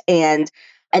this. And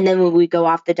then when we go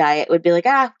off the diet, it would be like,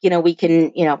 we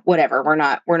can, whatever, we're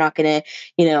not going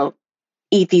to,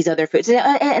 eat these other foods.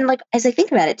 And like, as I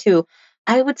think about it too,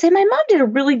 I would say my mom did a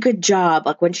really good job.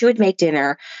 Like when she would make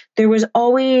dinner, there was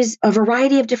always a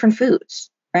variety of different foods.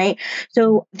 Right.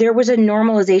 So there was a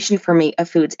normalization for me of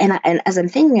foods. And as I'm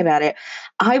thinking about it,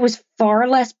 I was far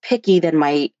less picky than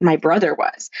my brother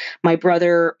was. My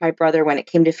brother, when it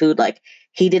came to food, like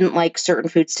he didn't like certain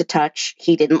foods to touch.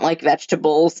 He didn't like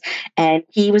vegetables, and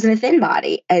he was in a thin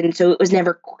body. And so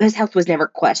his health was never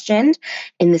questioned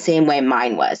in the same way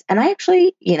mine was. And I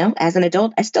actually, as an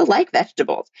adult, I still like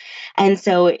vegetables. And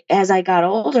so as I got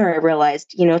older, I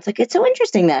realized, it's so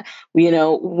interesting that,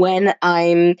 when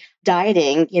I'm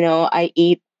dieting, I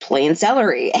eat plain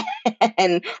celery.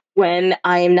 And when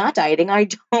I'm not dieting, I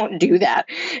don't do that.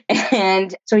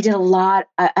 And so I did a lot.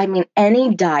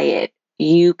 Any diet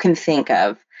you can think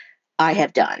of, I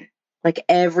have done, like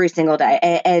every single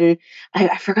diet. And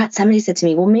I forgot, somebody said to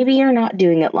me, well, maybe you're not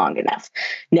doing it long enough.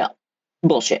 No,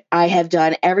 bullshit. I have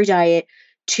done every diet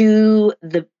to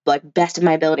the best of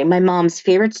my ability. My mom's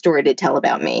favorite story to tell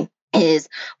about me is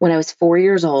when I was 4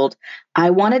 years old, I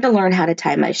wanted to learn how to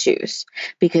tie my shoes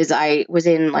because I was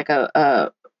in like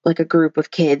a group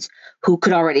of kids who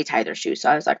could already tie their shoes. So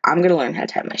I was like, I'm going to learn how to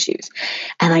tie my shoes.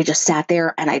 And I just sat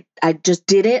there and I just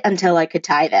did it until I could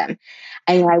tie them.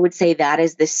 And I would say that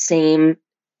is the same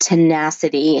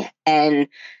tenacity and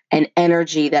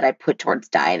energy that I put towards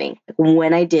dieting.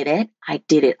 When I did it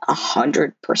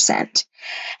 100%.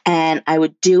 And I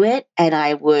would do it and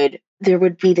there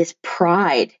would be this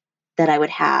pride that I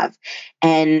would have.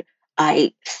 And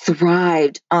I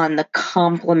thrived on the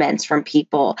compliments from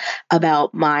people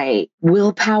about my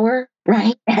willpower,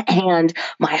 right? And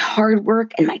my hard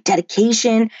work and my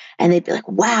dedication. And they'd be like,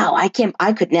 wow, I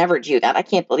could never do that. I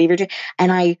can't believe you're doing.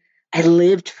 And I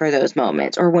lived for those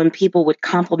moments. Or when people would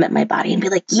compliment my body and be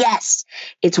like, yes,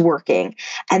 it's working.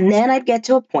 And then I'd get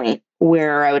to a point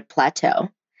where I would plateau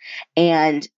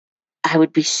and I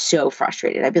would be so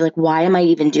frustrated. I'd be like, why am I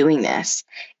even doing this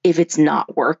if it's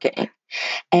not working?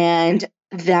 And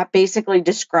that basically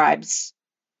describes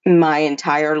my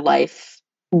entire life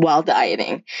while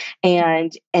dieting.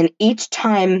 And each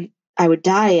time I would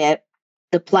diet,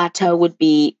 the plateau would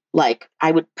be like,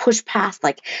 I would push past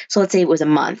so let's say it was a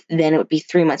month, then it would be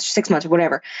 3 months, 6 months,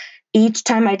 whatever. Each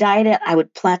time I dieted, I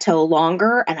would plateau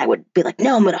longer and I would be like,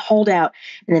 no, I'm going to hold out.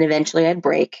 And then eventually I'd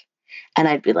break and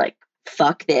I'd be like,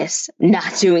 fuck this,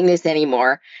 not doing this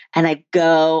anymore. And I'd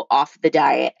go off the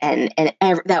diet. And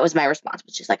that was my response,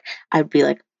 which is like, I'd be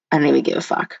like, I don't even give a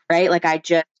fuck, right? Like, I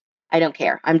don't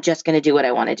care. I'm just going to do what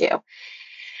I want to do.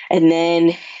 And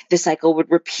then the cycle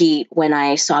would repeat when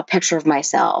I saw a picture of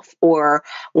myself or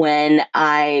when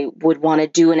I would want to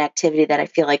do an activity that I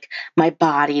feel like my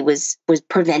body was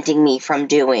preventing me from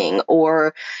doing,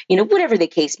 or, whatever the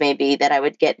case may be, that I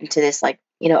would get into this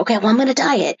okay, well, I'm going to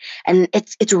diet and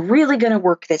it's really going to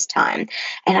work this time.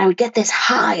 And I would get this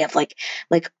high of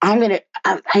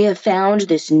I have found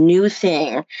this new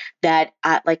thing that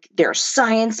there's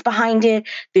science behind it.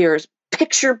 There's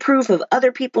picture proof of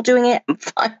other people doing it. I'm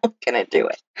finally going to do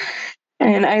it.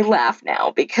 And I laugh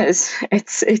now because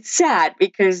it's sad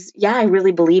because, yeah, I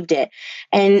really believed it.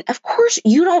 And of course,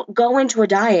 you don't go into a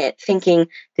diet thinking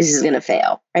this is going to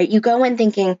fail, right? You go in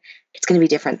thinking it's going to be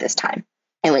different this time.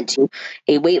 I went to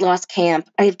a weight loss camp.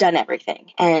 I've done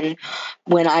everything. And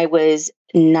when I was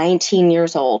 19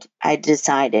 years old, I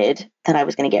decided that I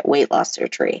was going to get weight loss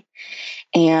surgery.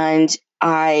 And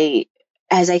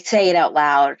as I say it out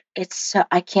loud,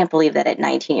 I can't believe that at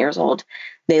 19 years old,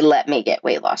 they let me get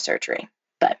weight loss surgery.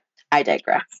 But I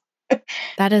digress.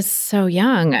 That is so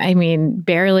young. I mean,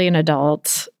 barely an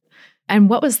adult. And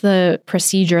what was the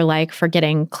procedure like for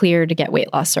getting cleared to get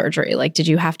weight loss surgery? Like, did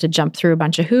you have to jump through a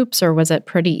bunch of hoops or was it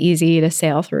pretty easy to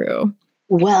sail through?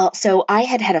 Well, so I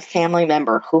had a family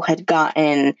member who had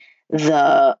gotten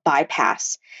the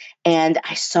bypass and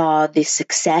I saw the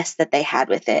success that they had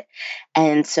with it.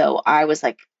 And so I was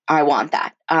like, I want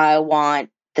that. I want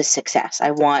the success.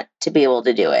 I want to be able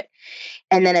to do it.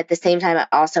 And then at the same time, I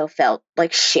also felt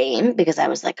like shame because I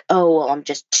was like, oh, well, I'm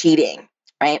just cheating.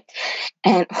 Right.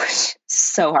 And it was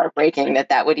so heartbreaking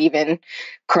that would even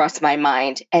cross my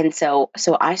mind. And so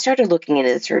I started looking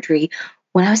into the surgery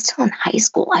when I was still in high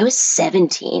school. I was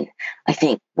 17, I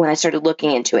think, when I started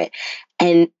looking into it.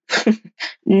 And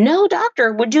no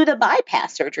doctor would do the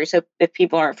bypass surgery. So if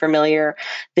people aren't familiar,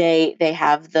 they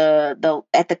have the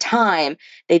at the time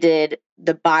they did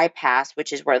the bypass,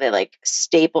 which is where they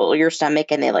staple your stomach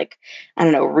and they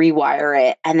rewire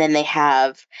it. And then they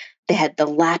had the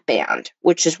lap band,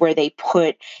 which is where they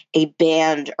put a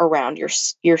band around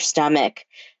your stomach,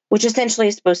 which essentially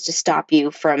is supposed to stop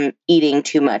you from eating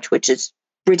too much, which is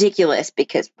ridiculous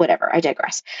because whatever, I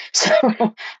digress.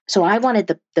 So I wanted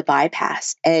the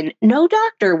bypass and no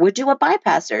doctor would do a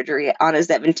bypass surgery on a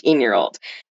 17-year-old.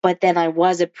 But then I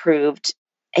was approved.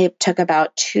 It took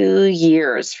about 2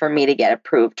 years for me to get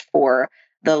approved for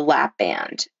the lap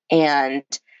band. And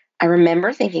I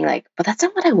remember thinking but that's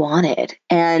not what I wanted.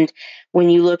 And when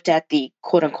you looked at the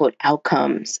quote unquote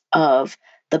outcomes of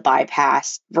the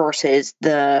bypass versus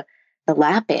the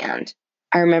lap band,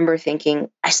 I remember thinking,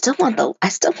 I still want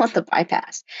the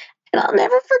bypass. And I'll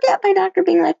never forget my doctor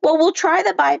being like, well, we'll try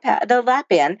the lap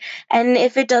band. And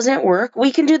if it doesn't work,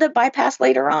 we can do the bypass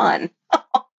later on.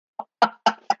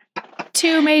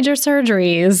 2 major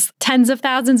surgeries, tens of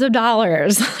thousands of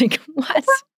dollars. What?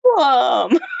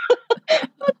 Let's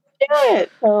do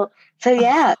it. So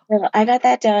yeah, so I got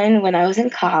that done when I was in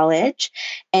college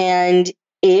and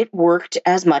it worked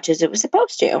as much as it was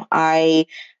supposed to.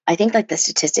 I think the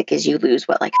statistic is you lose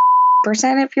 %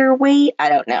 of your weight. I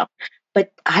don't know.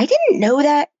 But I didn't know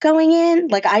that going in.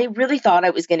 I really thought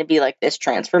it was going to be this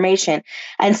transformation.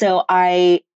 And so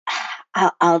I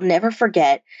I'll never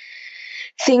forget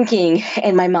thinking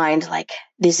in my mind, like,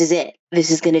 this is it. This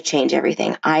is going to change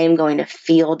everything. I am going to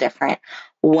feel different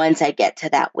once I get to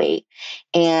that weight.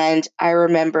 And I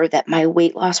remember that my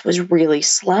weight loss was really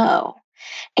slow.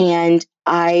 And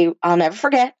I'll never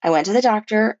forget, I went to the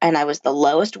doctor and I was the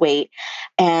lowest weight.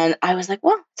 And I was like,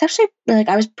 well, it's actually like,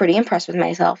 I was pretty impressed with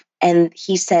myself. And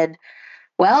he said,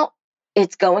 well,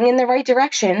 it's going in the right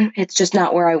direction. It's just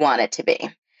not where I want it to be.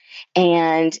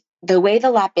 And the way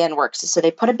the lap band works is so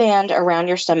they put a band around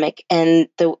your stomach and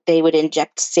they would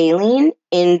inject saline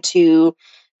into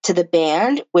the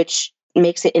band, which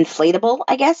makes it inflatable,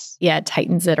 I guess. Yeah, it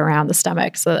tightens it around the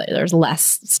stomach so that there's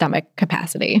less stomach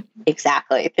capacity.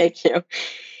 Exactly. Thank you.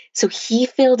 So he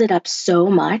filled it up so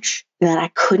much that I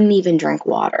couldn't even drink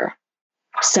water.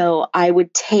 So I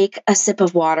would take a sip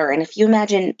of water, and if you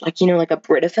imagine, like, like a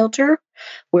Brita filter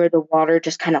where the water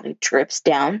just kind of like drips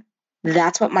down,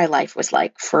 that's what my life was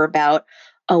like for about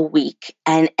a week.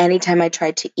 And anytime I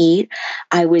tried to eat,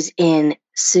 I was in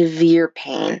severe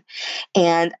pain.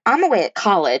 And I'm away at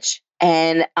college,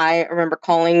 and I remember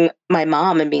calling my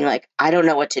mom and being like, I don't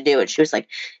know what to do. And she was like,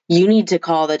 you need to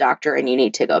call the doctor and you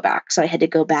need to go back. So I had to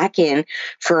go back in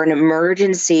for an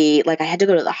emergency. Like, I had to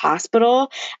go to the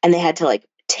hospital, and they had to like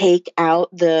take out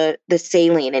the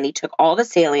saline, and he took all the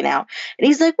saline out. And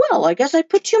he's like, well, I guess I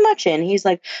put too much in. He's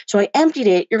like, so I emptied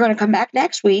it. You're going to come back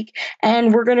next week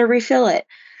and we're going to refill it.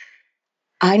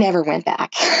 I never went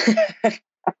back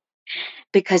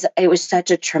because it was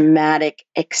such a traumatic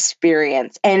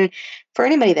experience. And for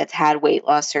anybody that's had weight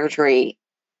loss surgery,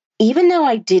 even though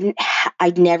I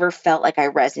never felt like I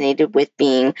resonated with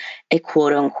being a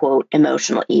quote unquote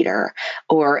emotional eater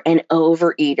or an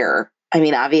overeater. I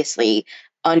mean, obviously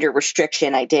under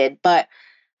restriction I did, but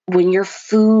when your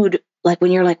food, like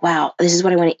when you're like, wow, this is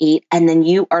what I want to eat, and then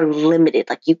you are limited,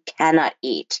 like you cannot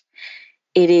eat,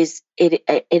 it is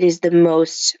the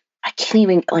most, I can't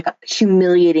even, like, a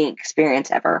humiliating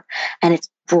experience ever. And it's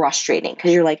frustrating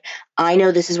because you're like, I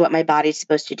know this is what my body's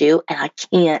supposed to do and I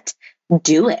can't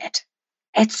do it.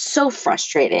 It's so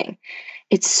frustrating.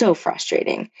 It's so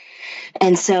frustrating.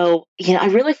 And so, I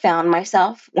really found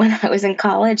myself when I was in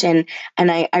college, and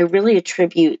I really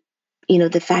attribute,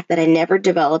 the fact that I never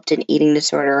developed an eating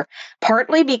disorder,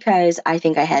 partly because I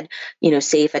think I had,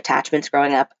 safe attachments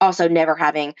growing up, also not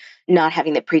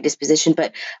having the predisposition.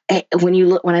 But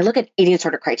when I look at eating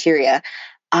disorder criteria,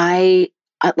 I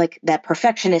like that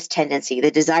perfectionist tendency,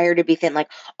 the desire to be thin, like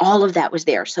all of that was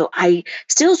there. So I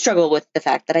still struggle with the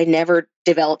fact that I never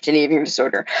developed an eating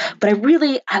disorder, but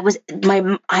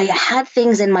I had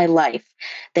things in my life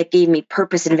that gave me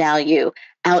purpose and value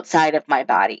outside of my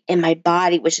body. And my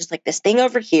body was just like this thing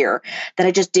over here that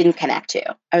I just didn't connect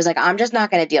to. I was like, I'm just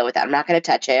not going to deal with that. I'm not going to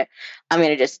touch it. I'm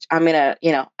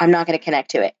not going to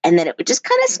connect to it. And then it would just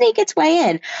kind of sneak its way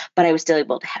in, but I was still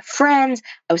able to have friends.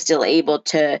 I was still able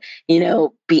to,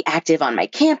 be active on my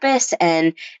campus,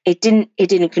 and it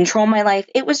didn't control my life.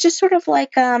 It was just sort of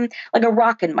like a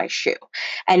rock in my shoe.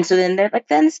 And so then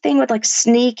this thing would like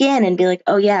sneak in and be like,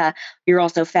 oh yeah, you're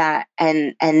also fat,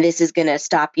 and this is going to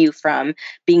stop you from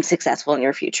being successful in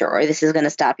your future, or this is going to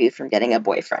stop you from getting a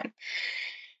boyfriend.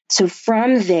 So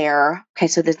from there, okay,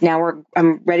 so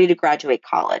I'm ready to graduate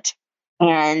college.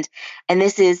 And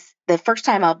this is the first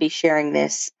time I'll be sharing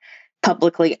this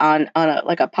publicly on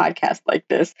a podcast like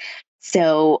this.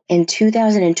 So in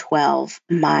 2012,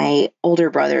 my older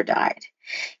brother died.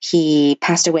 He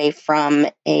passed away from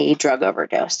a drug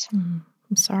overdose. I'm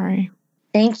sorry.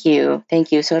 Thank you.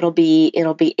 So it'll be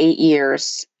 8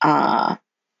 years.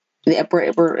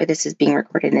 This is being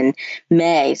recorded in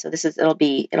May, so it'll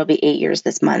be 8 years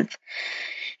this month.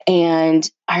 And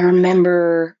I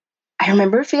remember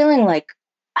feeling like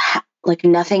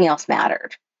nothing else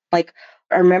mattered. Like,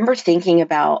 I remember thinking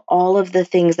about all of the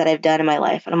things that I've done in my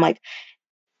life, and I'm like,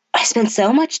 I spent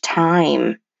so much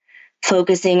time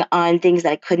focusing on things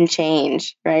that I couldn't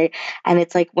change, right? And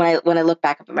it's like when I look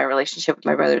back at my relationship with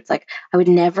my brother, it's like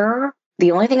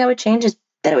the only thing I would change is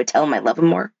that I would tell him I love him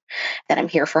more, that I'm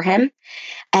here for him.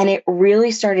 And it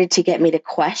really started to get me to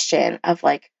question of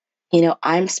like,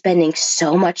 I'm spending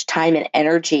so much time and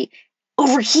energy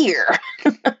over here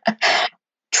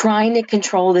trying to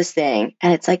control this thing.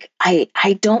 And it's like, I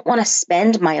don't want to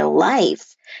spend my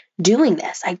life doing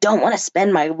this. I don't want to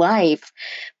spend my life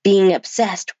being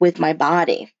obsessed with my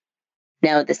body.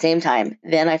 Now, at the same time,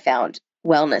 then I found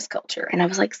wellness culture, and I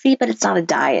was like, see, but it's not a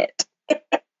diet.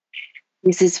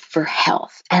 this is for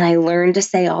health. And I learned to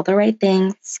say all the right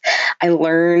things. I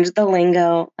learned the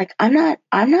lingo. Like, I'm not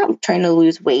trying to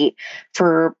lose weight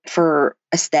for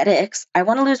aesthetics. I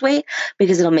want to lose weight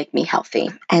because it'll make me healthy.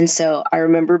 And so I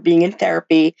remember being in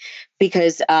therapy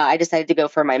because I decided to go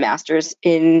for my master's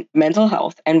in mental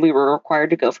health, and we were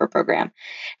required to go for a program.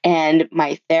 And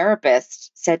my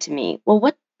therapist said to me, well,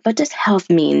 what does health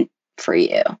mean for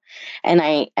you? And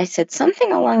I said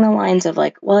something along the lines of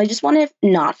like, well, I just want to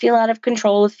not feel out of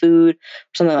control of food,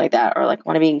 or something like that, or like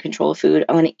want to be in control of food.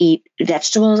 I want to eat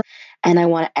vegetables and I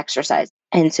want to exercise.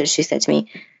 And so she said to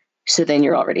me, so then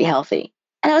you're already healthy.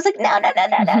 And I was like,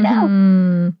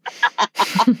 no.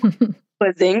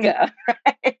 Bazinga.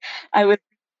 Right?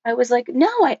 I was like, no,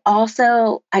 I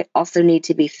also need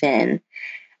to be thin.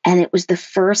 And it was the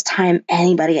first time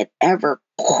anybody had ever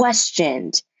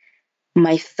questioned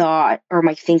my thought or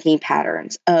my thinking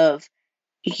patterns of,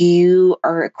 you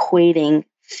are equating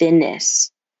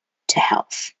thinness to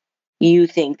health. You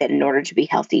think that in order to be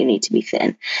healthy, you need to be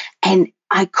thin. And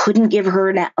I couldn't give her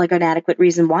an adequate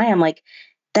reason why. I'm like,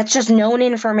 that's just known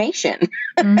information.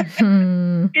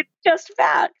 Mm-hmm. It's just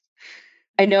fact.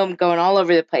 I know I'm going all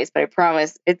over the place, but I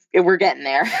promise we're getting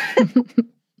there.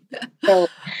 So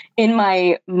in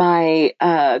my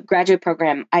graduate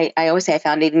program, I always say I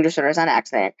found eating disorders on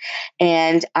accident.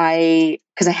 And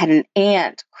because I had an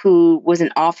aunt who was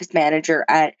an office manager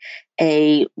at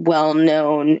a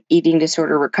well-known eating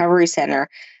disorder recovery center.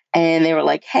 And they were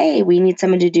like, hey, we need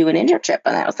someone to do an internship.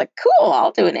 And I was like, cool,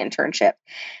 I'll do an internship.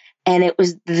 And it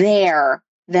was there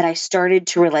that I started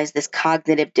to realize this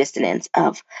cognitive dissonance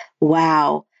of,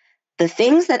 wow, the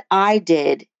things that I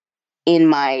did in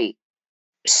my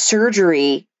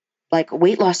surgery, like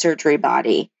weight loss surgery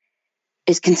body,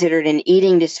 is considered an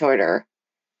eating disorder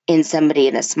in somebody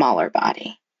in a smaller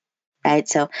body, right?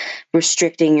 So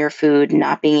restricting your food,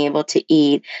 not being able to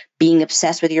eat, being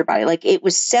obsessed with your body. Like, it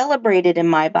was celebrated in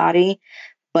my body,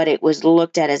 but it was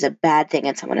looked at as a bad thing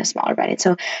in someone in a smaller body. And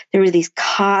so there was these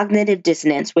cognitive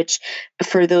dissonance, which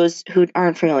for those who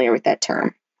aren't familiar with that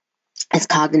term, as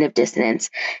cognitive dissonance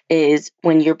is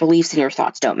when your beliefs and your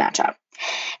thoughts don't match up.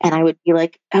 And I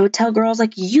would tell girls,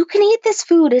 like, you can eat this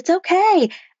food, it's okay.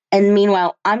 And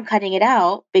meanwhile, I'm cutting it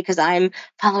out because I'm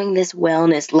following this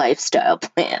wellness lifestyle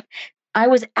plan. I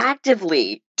was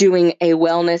actively doing a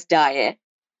wellness diet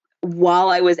while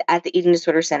I was at the eating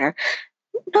disorder center.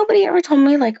 Nobody ever told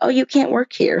me like, oh, you can't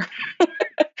work here.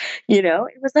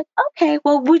 It was like, okay,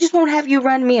 well, we just won't have you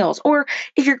run meals. Or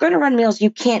if you're going to run meals,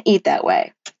 you can't eat that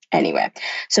way. Anyway,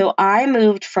 so I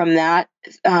moved from that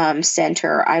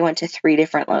center. I went to 3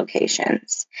 different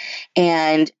locations,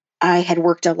 and I had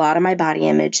worked a lot on my body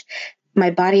image.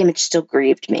 My body image still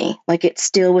grieved me. Like, it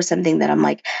still was something that I'm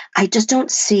like, I just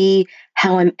don't see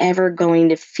how I'm ever going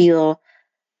to feel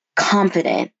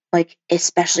confident, like,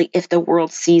 especially if the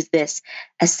world sees this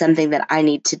as something that I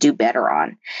need to do better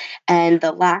on. And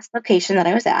the last location that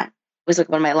I was at was like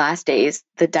one of my last days.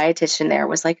 The dietitian there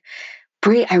was like,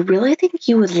 Brie, I really think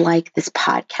you would like this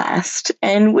podcast.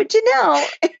 And would you know,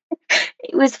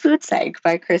 it was Food Psych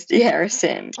by Christy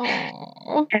Harrison.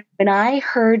 Aww. And when I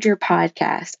heard your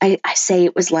podcast, I say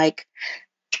it was like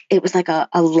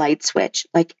a light switch.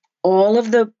 Like, all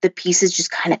of the pieces just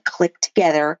kind of clicked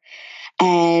together.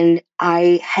 And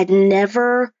I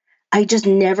just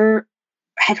never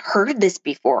had heard this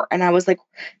before. And I was like,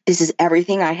 this is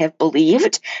everything I have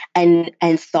believed and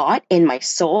thought in my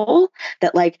soul,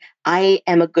 that like, I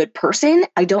am a good person.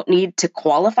 I don't need to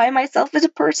qualify myself as a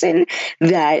person,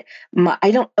 that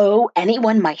I don't owe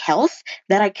anyone my health,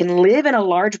 that I can live in a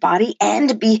large body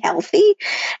and be healthy.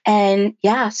 And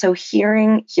yeah, so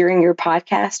hearing your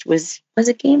podcast was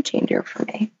a game changer for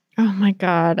me. Oh my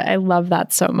God. I love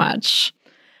that so much.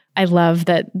 I love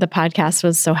that the podcast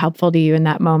was so helpful to you in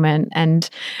that moment. And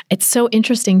it's so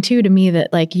interesting too to me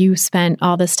that like you spent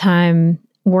all this time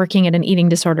working at an eating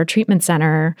disorder treatment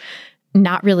center,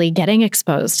 not really getting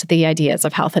exposed to the ideas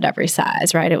of health at every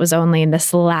size, right? It was only in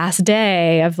this last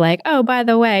day of like, oh, by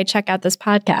the way, check out this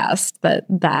podcast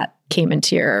that came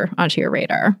onto your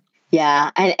radar.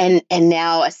 Yeah. And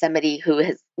now as somebody who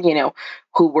has,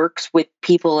 who works with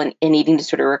people in eating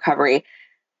disorder recovery,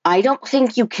 I don't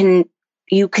think you can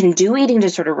do eating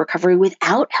disorder recovery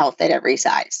without health at every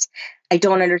size. I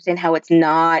don't understand how it's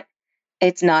not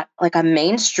like a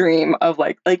mainstream of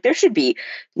like there should be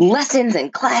lessons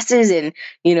and classes and,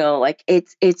 like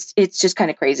it's just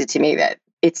kind of crazy to me that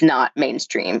it's not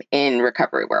mainstream in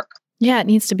recovery work. Yeah, it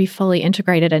needs to be fully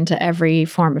integrated into every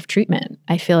form of treatment.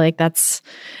 I feel like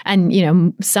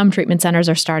and some treatment centers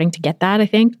are starting to get that, I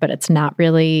think, but it's not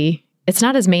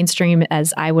as mainstream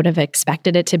as I would have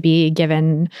expected it to be,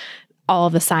 given all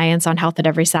of the science on health at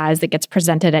every size that gets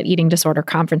presented at eating disorder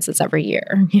conferences every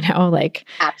year. Like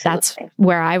that's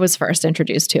where I was first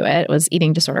introduced to it, was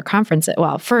eating disorder conferences.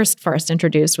 Well, first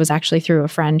introduced was actually through a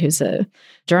friend who's a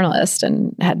journalist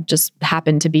and had just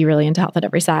happened to be really into health at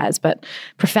every size. But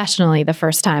professionally, the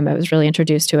first time I was really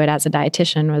introduced to it as a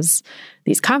dietitian was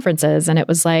these conferences. And it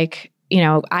was like,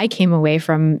 I came away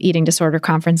from eating disorder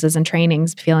conferences and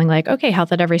trainings feeling like, okay,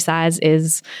 health at every size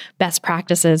is best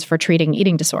practices for treating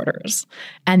eating disorders.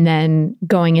 And then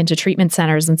going into treatment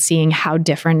centers and seeing how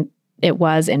different it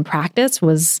was in practice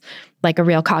was like a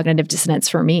real cognitive dissonance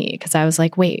for me, because I was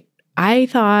like, wait, I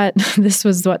thought this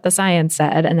was what the science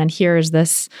said. And then here's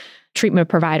this treatment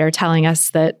provider telling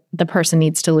us that the person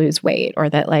needs to lose weight, or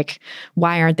that like,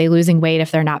 why aren't they losing weight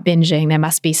if they're not binging? They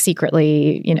must be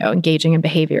secretly, engaging in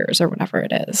behaviors or whatever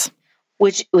it is.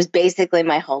 Which was basically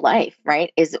my whole life,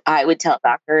 right? Is I would tell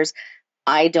doctors,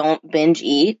 I don't binge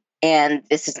eat and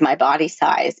this is my body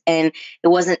size. And it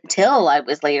wasn't until I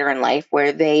was later in life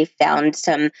where they found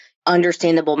some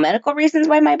understandable medical reasons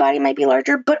why my body might be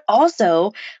larger, but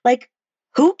also like,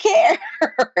 who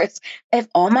cares? If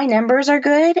all my numbers are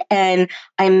good and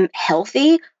I'm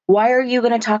healthy, why are you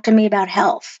going to talk to me about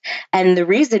health? And the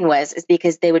reason is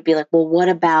because they would be like, well, what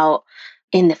about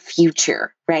in the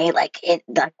future, right? And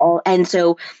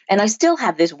I still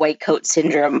have this white coat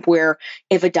syndrome where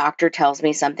if a doctor tells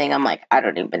me something, I'm like, I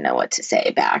don't even know what to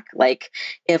say back. Like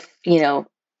if,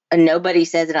 nobody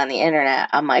says it on the internet,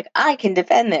 I'm like, I can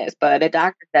defend this, but a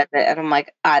doctor says it and I'm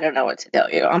like, I don't know what to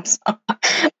tell you. I'm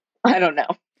sorry. I don't know.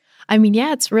 I mean,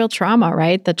 yeah, it's real trauma,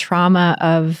 right? The trauma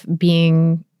of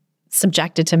being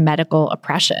subjected to medical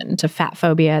oppression, to fat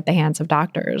phobia at the hands of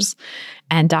doctors.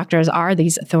 And doctors are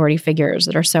these authority figures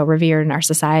that are so revered in our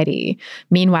society.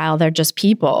 Meanwhile, they're just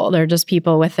people. They're just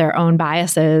people with their own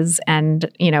biases and,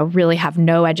 really have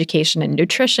no education in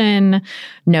nutrition,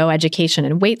 no education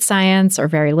in weight science, or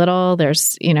very little.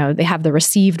 There's, they have the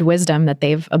received wisdom that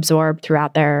they've absorbed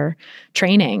throughout their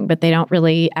training, but they don't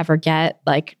really ever get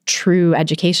like true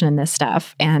education in this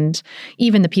stuff. And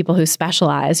even the people who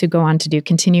specialize, who go on to do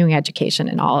continuing education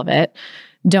in all of it,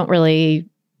 don't really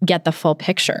get the full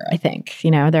picture, I think.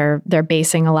 They're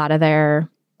basing a lot of their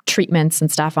treatments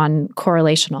and stuff on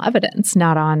correlational evidence,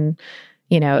 not on,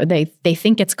 they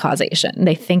think it's causation.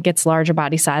 They think it's larger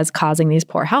body size causing these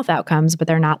poor health outcomes, but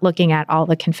they're not looking at all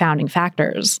the confounding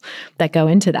factors that go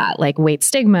into that, like weight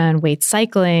stigma and weight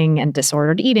cycling and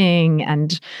disordered eating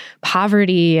and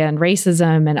poverty and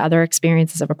racism and other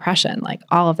experiences of oppression. Like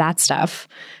all of that stuff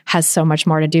has so much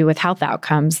more to do with health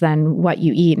outcomes than what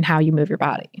you eat and how you move your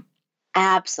body.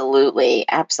 Absolutely.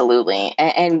 Absolutely.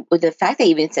 And with the fact that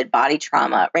you even said body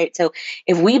trauma, right? So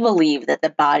if we believe that the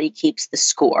body keeps the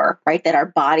score, right? That our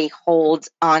body holds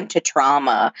on to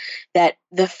trauma, that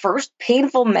the first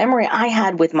painful memory I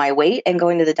had with my weight and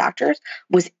going to the doctors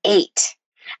was 8.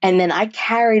 And then I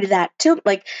carried that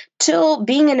till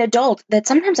being an adult, that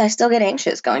sometimes I still get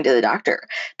anxious going to the doctor,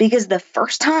 because the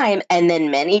first time and then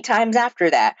many times after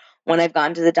that, when I've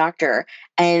gone to the doctor.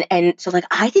 And so like,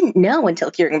 I didn't know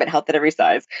until hearing about health at every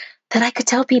size that I could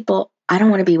tell people, I don't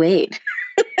want to be weighed.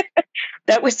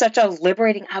 That was such a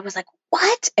liberating, I was like,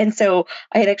 what? And so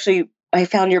I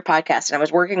found your podcast and I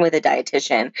was working with a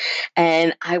dietitian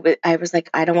and I was like,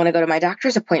 I don't want to go to my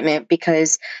doctor's appointment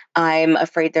because I'm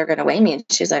afraid they're going to weigh me. And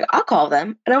she's like, I'll call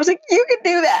them. And I was like, you can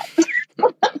do that.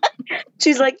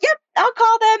 She's like, yep, I'll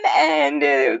call them and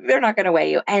they're not going to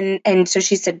weigh you. And so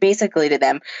she said basically to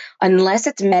them, unless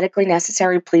it's medically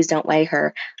necessary, please don't weigh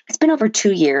her. It's been over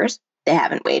 2 years. They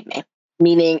haven't weighed me,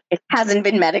 meaning it hasn't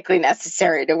been medically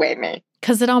necessary to weigh me.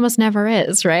 Because it almost never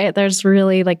is, right? There's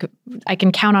really I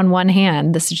can count on one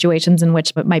hand the situations in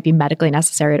which it might be medically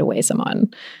necessary to weigh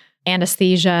someone.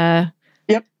 Anesthesia,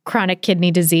 yep. Chronic kidney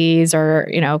disease, or,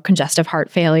 congestive heart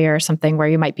failure, or something where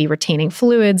you might be retaining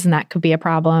fluids and that could be a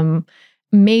problem.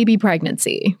 Maybe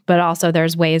pregnancy, but also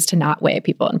there's ways to not weigh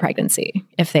people in pregnancy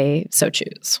if they so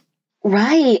choose.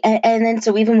 Right. And then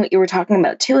so even what you were talking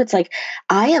about too, it's like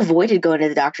I avoided going to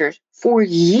the doctor for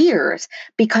years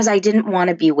because I didn't want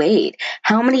to be weighed.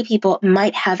 How many people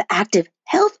might have active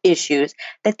health issues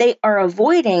that they are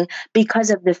avoiding because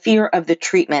of the fear of the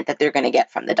treatment that they're going to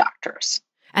get from the doctors?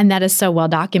 And that is so well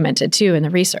documented too in the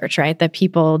research, right? That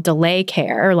people delay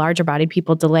care, larger bodied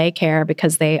people delay care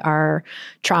because they are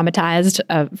traumatized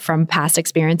from past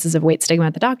experiences of weight stigma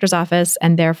at the doctor's office,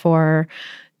 and therefore,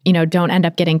 don't end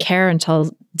up getting care until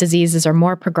diseases are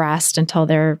more progressed, until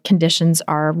their conditions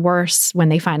are worse when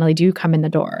they finally do come in the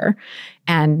door.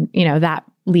 And, that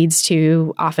leads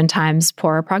to oftentimes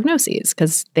poorer prognoses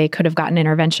because they could have gotten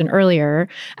intervention earlier.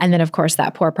 And then, of course,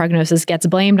 that poor prognosis gets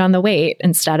blamed on the weight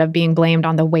instead of being blamed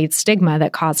on the weight stigma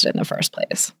that caused it in the first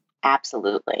place.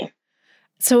 Absolutely.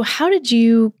 So how did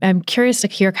you, I'm curious to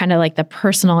hear kind of like the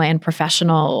personal and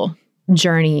professional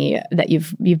journey that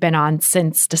you've been on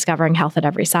since discovering health at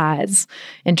every size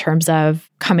in terms of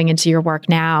coming into your work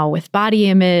now with body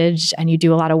image, and you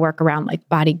do a lot of work around like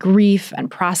body grief and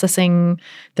processing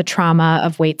the trauma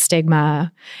of weight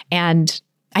stigma. And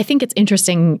I think it's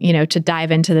interesting, to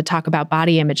dive into the talk about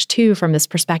body image too, from this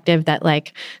perspective that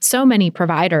like so many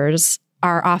providers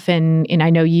are often, and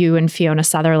I know you and Fiona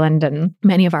Sutherland and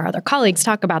many of our other colleagues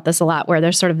talk about this a lot, where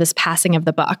there's sort of this passing of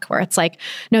the buck where it's like,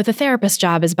 no, the therapist's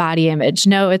job is body image.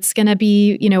 No, it's going to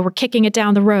be, we're kicking it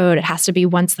down the road. It has to be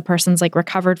once the person's like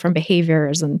recovered from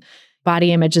behaviors, and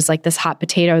body image is like this hot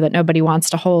potato that nobody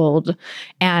wants to hold.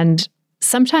 And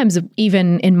sometimes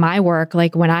even in my work,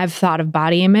 like when I've thought of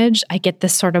body image, I get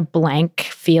this sort of blank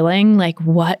feeling like,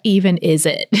 what even is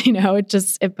it?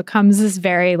 It becomes this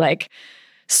very like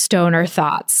stoner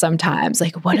thoughts sometimes,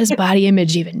 like, what does body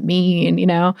image even mean,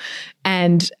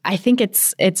 And I think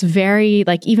it's very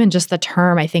like, even just the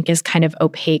term I think is kind of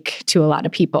opaque to a lot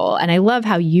of people. And I love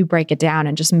how you break it down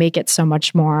and just make it so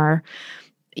much more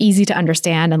easy to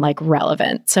understand and like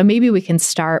relevant. So maybe we can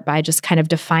start by just kind of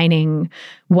defining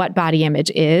what body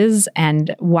image is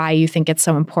and why you think it's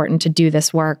so important to do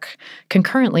this work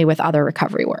concurrently with other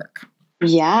recovery work.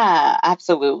 Yeah,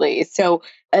 absolutely. So,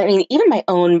 I mean, even my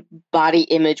own body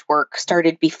image work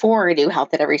started before I knew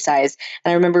health at every size.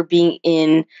 And I remember being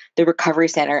in the recovery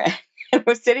center. I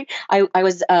was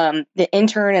the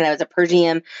intern and I was a per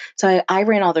diem. So I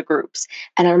ran all the groups.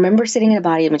 And I remember sitting in a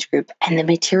body image group and the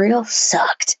material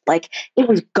sucked. Like it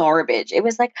was garbage. It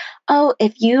was like, oh,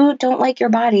 if you don't like your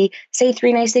body, say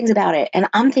 3 nice things about it. And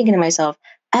I'm thinking to myself,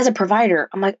 as a provider,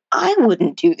 I'm like, I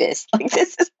wouldn't do this. Like,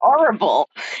 this is horrible.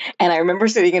 And I remember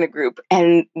sitting in a group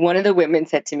and one of the women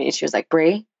said to me, she was like,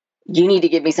 Bri, you need to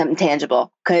give me something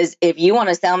tangible. Because if you want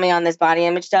to sell me on this body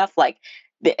image stuff, like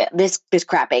this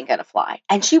crap ain't gonna fly.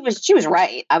 And she was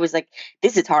right. I was like,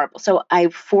 this is horrible. So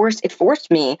it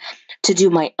forced me to do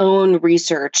my own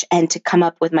research and to come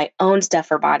up with my own stuff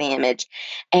for body image.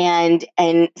 And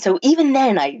so even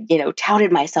then I,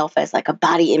 touted myself as like a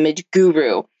body image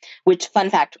guru, which, fun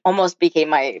fact, almost became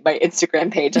my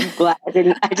Instagram page. I'm glad I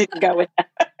didn't go with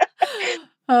that.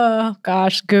 Oh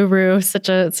gosh, guru, such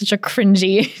a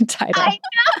cringy title.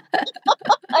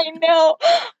 I know.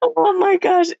 Oh my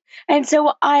gosh. And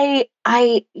so I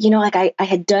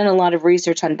had done a lot of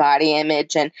research on body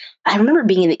image, and I remember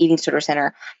being in the eating disorder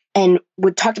center and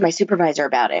would talk to my supervisor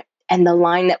about it. And the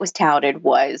line that was touted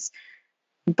was,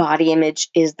 body image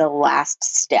is the last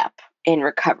step in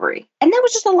recovery. And that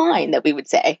was just a line that we would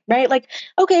say, right? Like,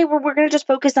 okay, we're going to just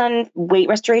focus on weight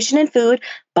restoration and food.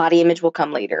 Body image will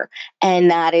come later. And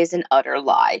that is an utter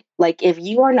lie. Like, if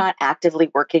you are not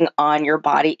actively working on your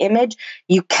body image,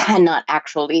 you cannot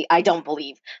actually, I don't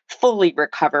believe, fully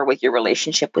recover with your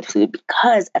relationship with food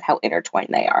because of how intertwined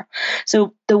they are.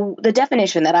 So the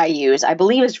definition that I use, I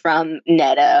believe, is from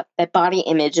Netta, that body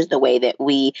image is the way that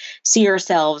we see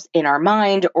ourselves in our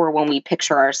mind, or when we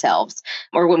picture ourselves,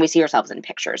 or when we see ourselves in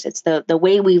pictures. It's the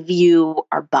way we view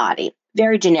our body.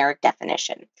 Very generic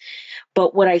definition.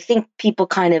 But what I think people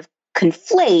kind of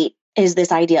conflate is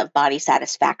this idea of body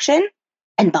satisfaction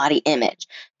and body image.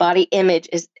 Body image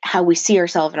is how we see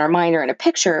ourselves in our mind or in a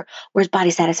picture, whereas body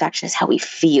satisfaction is how we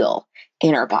feel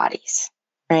in our bodies,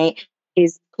 right?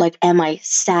 Is like, am I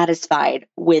satisfied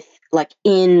with, like,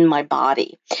 in my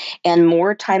body? And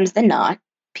more times than not,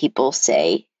 people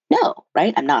say no,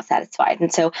 right? I'm not satisfied.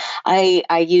 And so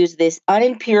I use this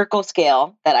unempirical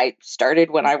scale that I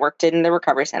started when I worked in the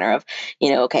recovery center of,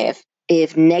 okay,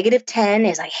 if -10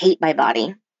 is I hate my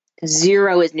body,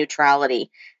 0 is neutrality,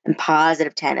 and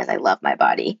 +10 is I love my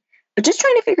body. But just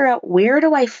trying to figure out, where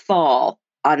do I fall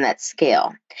on that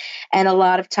scale? And a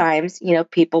lot of times,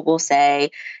 people will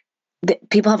say that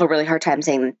people have a really hard time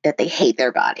saying that they hate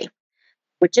their body,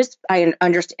 which is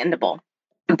understandable.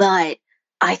 But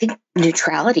I think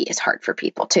neutrality is hard for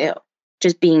people too,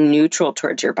 just being neutral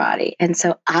towards your body. And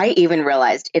so I even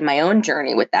realized in my own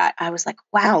journey with that, I was like,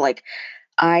 wow, like,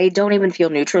 I don't even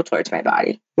feel neutral towards my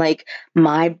body. Like,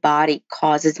 my body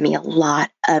causes me a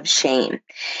lot of shame.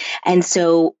 And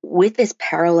so with this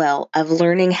parallel of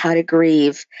learning how to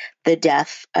grieve the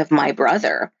death of my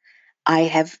brother, I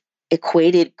have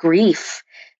equated grief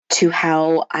to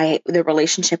the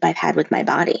relationship I've had with my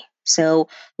body. So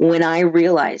when I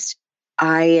realized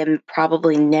I am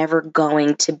probably never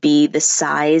going to be the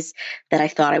size that I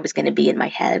thought I was going to be in my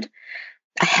head,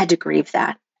 I had to grieve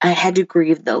that. I had to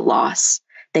grieve the loss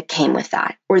that came with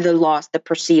that, or the loss, the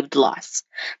perceived loss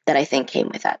that I think came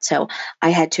with that. So I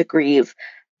had to grieve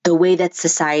the way that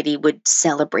society would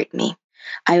celebrate me.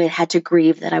 I had to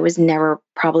grieve that I was never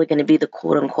probably going to be the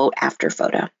quote unquote after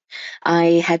photo.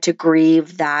 I had to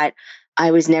grieve that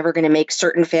I was never going to make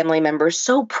certain family members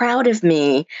so proud of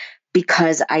me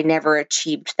because I never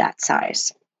achieved that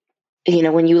size. You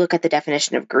know, when you look at the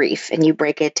definition of grief and you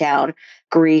break it down,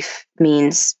 grief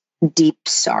means deep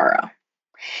sorrow.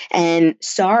 And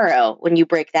sorrow, when you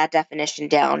break that definition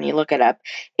down, you look it up,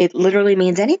 it literally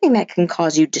means anything that can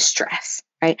cause you distress,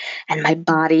 right? And my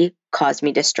body caused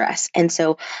me distress. And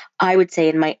so I would say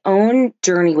in my own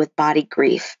journey with body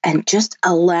grief and just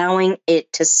allowing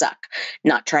it to suck,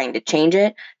 not trying to change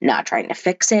it, not trying to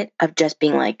fix it, of just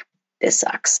being like, this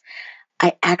sucks.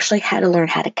 I actually had to learn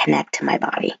how to connect to my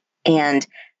body. And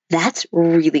that's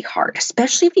really hard,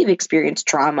 especially if you've experienced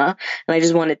trauma. And I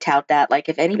just want to tout that. Like,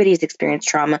 if anybody's experienced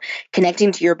trauma,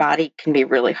 connecting to your body can be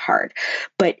really hard.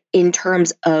 But in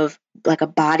terms of like a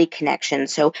body connection,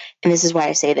 so, and this is why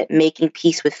I say that making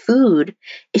peace with food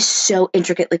is so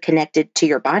intricately connected to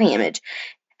your body image.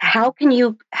 How can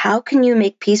you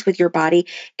make peace with your body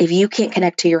if you can't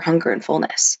connect to your hunger and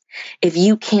fullness? If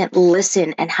you can't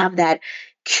listen and have that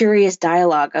curious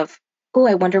dialogue of, oh,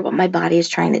 I wonder what my body is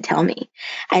trying to tell me.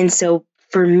 And so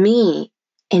for me,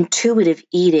 intuitive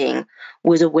eating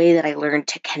was a way that I learned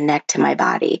to connect to my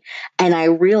body. And I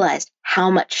realized how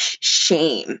much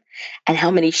shame and how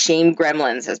many shame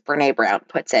gremlins, as Brené Brown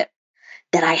puts it,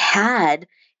 that I had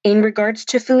in regards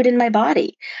to food in my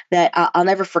body. That I'll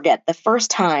never forget the first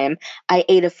time I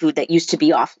ate a food that used to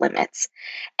be off limits.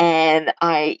 And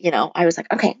I was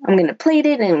like, okay, I'm going to plate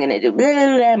it and I'm going to do blah,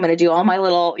 blah, blah. I'm going to do all my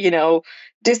little,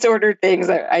 disordered things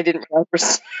that I didn't realize were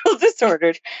still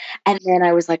disordered. And then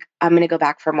I was like, I'm going to go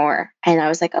back for more. And I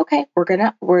was like, okay,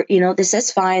 this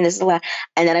is fine. This is a lot.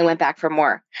 And then I went back for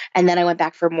more. And then I went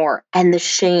back for more. And the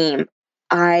shame,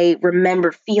 I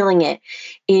remember feeling it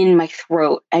in my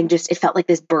throat, and just, it felt like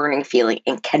this burning feeling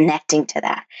and connecting to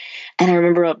that. And I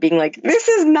remember being like, this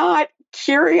is not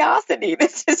curiosity.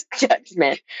 This is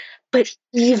judgment. But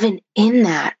even in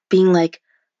that, being like,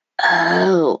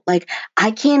 oh, like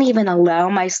I can't even allow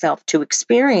myself to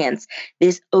experience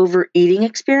this overeating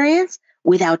experience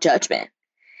without judgment.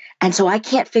 And so I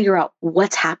can't figure out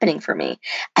what's happening for me.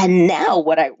 And now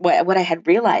what I had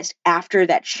realized after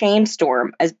that shame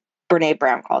storm, as Brené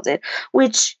Brown calls it,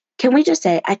 which, can we just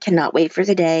say, I cannot wait for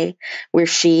the day where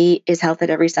she is health at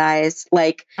every size.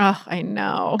 Like, oh, I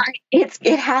know.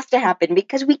 It has to happen,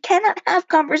 because we cannot have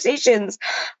conversations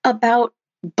about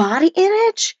body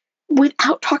image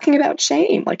without talking about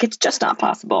shame. Like, it's just not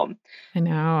possible. I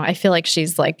know. I feel like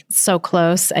she's like so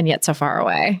close and yet so far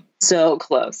away. So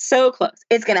close, so close.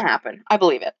 It's going to happen. I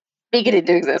believe it. Speak it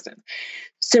into existence.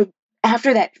 So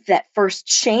after that first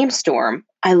shame storm,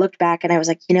 I looked back and I was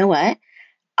like, you know what?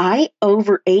 I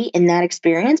overate in that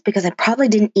experience because I probably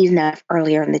didn't eat enough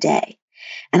earlier in the day.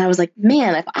 And I was like,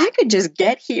 man, if I could just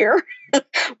get here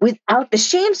without the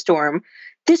shame storm,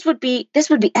 this would be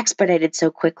expedited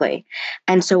so quickly.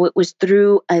 And so it was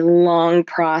through a long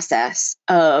process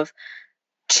of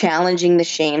challenging the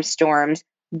shame storms,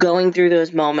 going through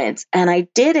those moments. And I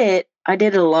did it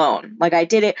alone. Like, I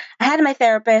did it. I had my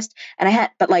therapist, and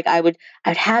I would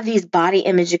have these body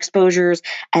image exposures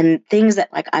and things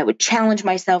that like I would challenge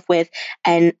myself with.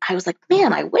 And I was like,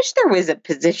 man, I wish there was a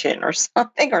position or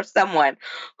something or someone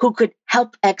who could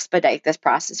help expedite this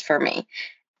process for me.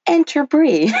 Enter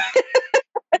Bree.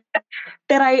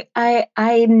 That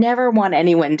I never want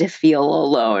anyone to feel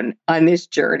alone on this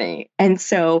journey. And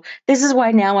so this is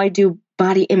why now I do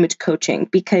body image coaching,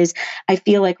 because I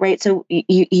feel like, right, so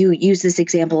you use this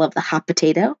example of the hot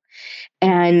potato,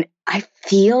 and I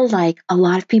feel like a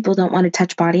lot of people don't want to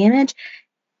touch body image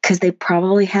because they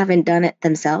probably haven't done it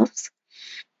themselves.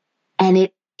 And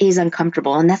it is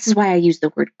uncomfortable. And this is why I use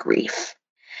the word grief,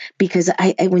 because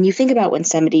I when you think about when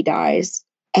somebody dies,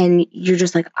 and you're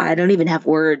just like, I don't even have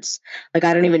words. Like,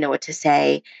 I don't even know what to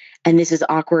say. And this is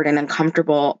awkward and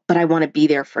uncomfortable, but I want to be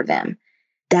there for them.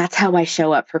 That's how I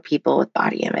show up for people with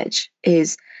body image.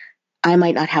 Is I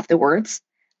might not have the words.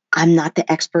 I'm not the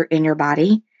expert in your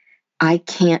body. I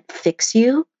can't fix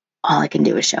you. All I can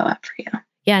do is show up for you.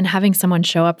 Yeah. And having someone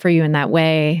show up for you in that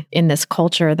way, in this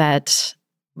culture that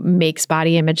makes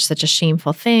body image such a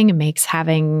shameful thing, and makes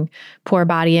having poor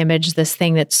body image this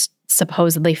thing that's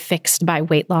supposedly fixed by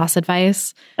weight loss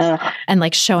advice, and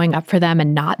like showing up for them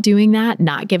and not doing that,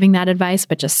 not giving that advice,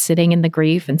 but just sitting in the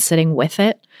grief and sitting with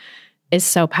it is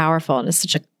so powerful. And it's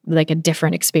such a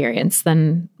different experience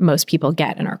than most people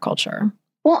get in our culture.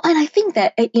 Well, and I think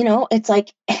that, it's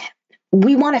like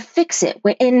we want to fix it.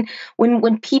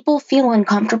 When people feel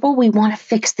uncomfortable, we want to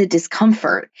fix the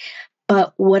discomfort.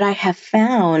 But what I have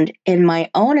found in my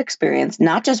own experience,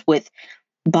 not just with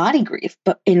body grief,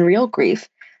 but in real grief,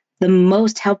 the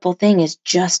most helpful thing is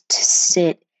just to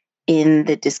sit in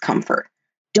the discomfort.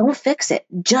 Don't fix it.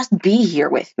 Just be here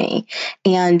with me.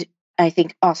 And I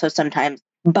think also sometimes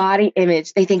body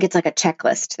image, they think it's like a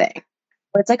checklist thing.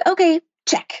 Where it's like, okay,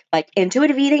 check. Like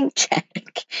intuitive eating, check.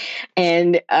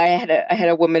 And I had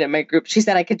a woman in my group. She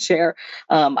said I could share.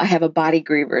 I have a body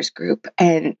grievers group,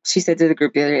 and she said to the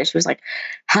group the other day, she was like,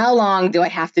 "How long do I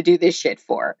have to do this shit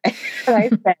for?" And I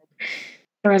said,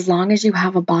 "For as long as you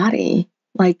have a body.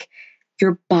 Like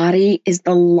your body is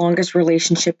the longest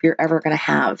relationship you're ever going to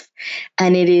have,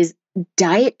 and it is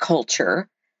diet culture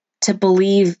to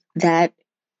believe that."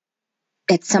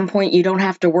 At some point, you don't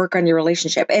have to work on your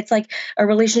relationship. It's like a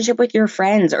relationship with your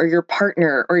friends or your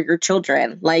partner or your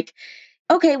children. Like,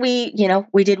 okay, we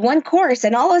did one course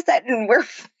and all of a sudden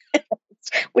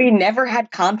we never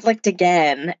had conflict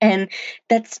again. And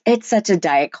it's such a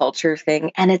diet culture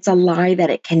thing. And it's a lie that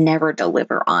it can never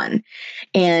deliver on.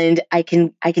 And I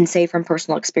can say from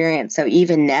personal experience. So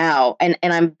even now, and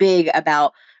I'm big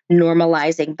about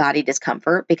normalizing body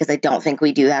discomfort because I don't think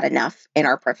we do that enough in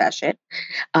our profession.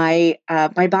 My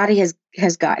body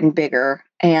has gotten bigger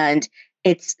and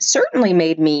it's certainly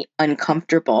made me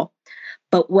uncomfortable.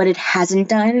 But what it hasn't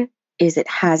done is it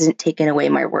hasn't taken away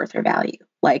my worth or value.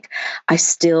 Like I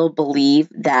still believe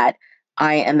that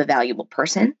I am a valuable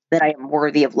person, that I am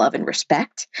worthy of love and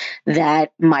respect,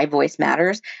 that my voice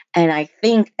matters. And I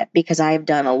think that because I've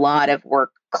done a lot of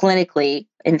work clinically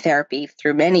in therapy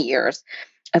through many years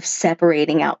of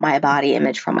separating out my body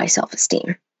image from my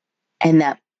self-esteem. And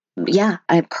that, yeah,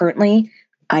 I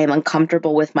am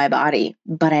uncomfortable with my body,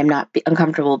 but I'm not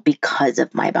uncomfortable because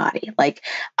of my body. Like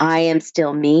I am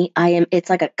still me. It's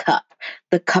like a cup.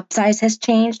 The cup size has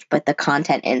changed, but the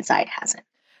content inside hasn't.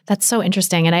 That's so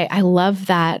interesting. And I love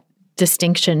that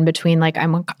distinction between like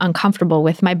I'm uncomfortable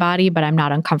with my body, but I'm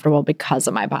not uncomfortable because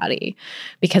of my body.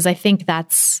 Because I think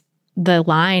that's the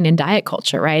line in diet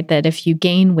culture, right? That if you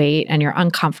gain weight and you're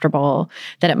uncomfortable,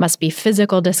 that it must be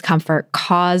physical discomfort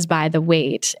caused by the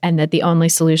weight, and that the only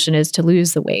solution is to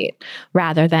lose the weight,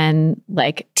 rather than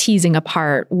like teasing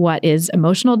apart what is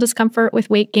emotional discomfort with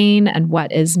weight gain and what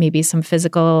is maybe some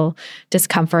physical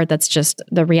discomfort that's just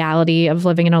the reality of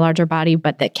living in a larger body,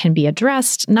 but that can be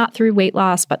addressed not through weight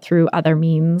loss, but through other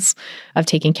means of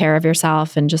taking care of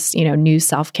yourself and just, new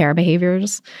self-care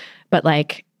behaviors. But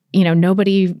like,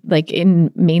 nobody like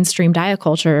in mainstream diet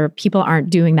culture, people aren't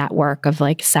doing that work of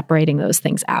like separating those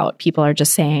things out. People are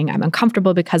just saying, I'm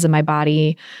uncomfortable because of my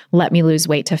body. Let me lose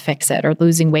weight to fix it. Or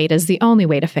losing weight is the only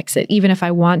way to fix it. Even if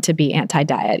I want to be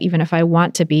anti-diet, even if I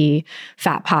want to be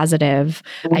fat positive,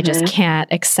 I just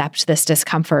can't accept this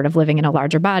discomfort of living in a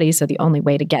larger body. So the only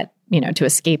way to get, to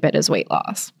escape it is weight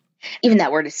loss. Even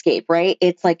that word escape, right?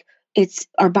 It's like,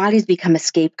 our bodies become a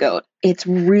scapegoat. It's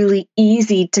really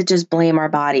easy to just blame our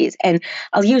bodies. And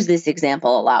I'll use this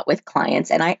example a lot with clients.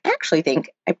 And I actually think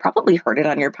I probably heard it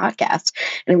on your podcast.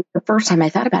 And the first time I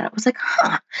thought about it, I was like,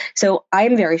 So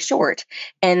I'm very short.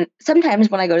 And sometimes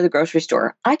when I go to the grocery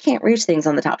store, I can't reach things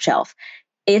on the top shelf.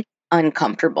 It's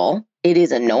uncomfortable. It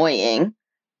is annoying,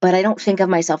 but I don't think of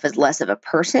myself as less of a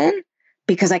person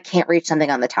because I can't reach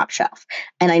something on the top shelf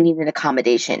and I need an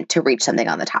accommodation to reach something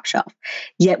on the top shelf.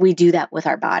 Yet we do that with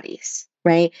our bodies,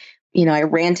 right? I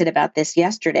ranted about this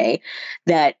yesterday,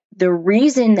 that the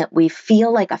reason that we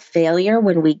feel like a failure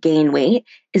when we gain weight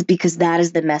is because that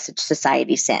is the message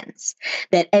society sends.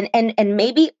 That and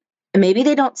maybe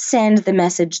they don't send the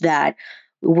message that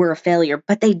we're a failure,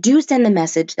 but they do send the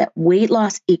message that weight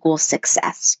loss equals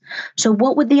success. So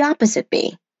what would the opposite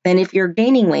be? Then if you're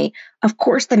gaining weight, of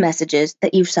course the message is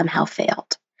that you've somehow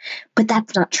failed. But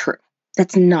that's not true.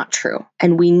 That's not true.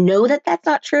 And we know that that's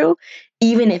not true,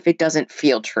 even if it doesn't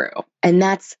feel true. And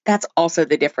that's also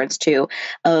the difference too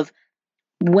of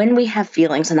when we have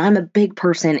feelings. And I'm a big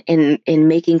person in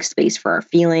making space for our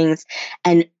feelings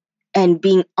and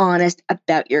being honest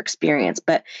about your experience.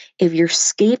 But if you're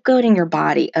scapegoating your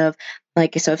body of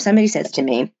like, so if somebody says to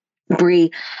me,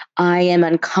 Bri, I am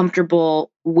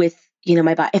uncomfortable with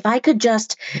my body. If I could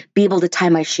just be able to tie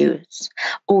my shoes,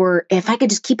 or if I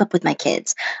could just keep up with my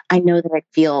kids, I know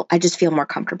that I just feel more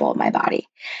comfortable in my body.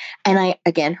 And I,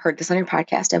 again, heard this on your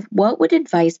podcast of what would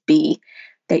advice be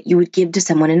that you would give to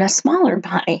someone in a smaller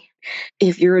body?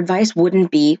 If your advice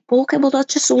wouldn't be, well, okay, well,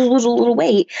 let's just lose a little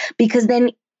weight, because then,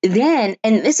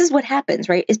 and this is what happens,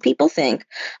 right? Is people think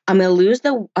I'm going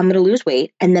to lose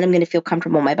weight and then I'm going to feel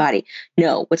comfortable in my body.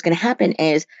 No, what's going to happen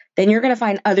is then you're going to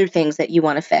find other things that you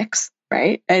want to fix.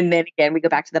 right? And then again, we go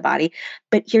back to the body.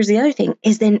 But here's the other thing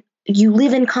is then you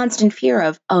live in constant fear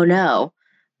of, oh no,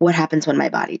 what happens when my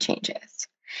body changes?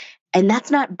 And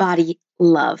that's not body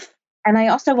love. And I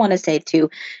also want to say too,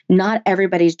 not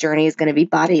everybody's journey is going to be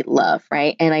body love,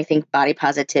 right? And I think body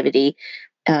positivity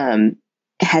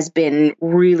has been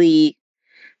really,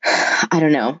 I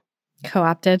don't know.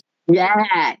 Co-opted.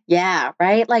 Yeah,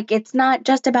 right? Like it's not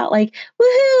just about like,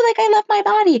 woohoo, like I love my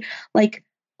body. Like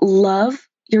love,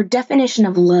 your definition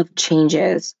of love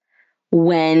changes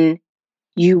when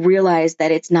you realize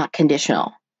that it's not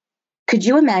conditional. Could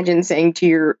you imagine saying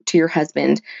to your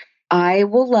husband, I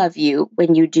will love you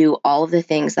when you do all of the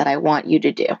things that I want you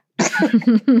to do?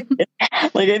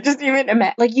 Like I just even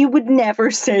imagine, like you would never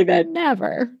say that.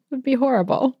 Never. It would be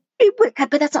horrible. It would,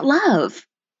 but that's not love,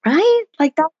 right?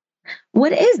 Like that.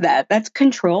 What is that? That's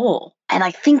control. And I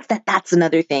think that that's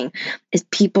another thing is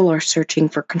people are searching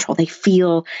for control. They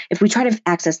feel, if we try to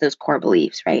access those core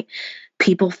beliefs, right?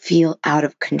 People feel out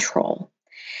of control.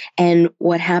 And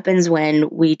what happens when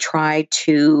we try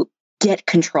to get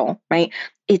control, right?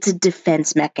 It's a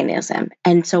defense mechanism.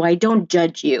 And so I don't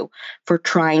judge you for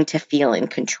trying to feel in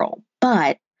control.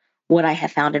 But what I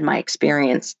have found in my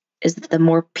experience is that the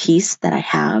more peace that I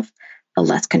have, the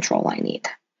less control I need.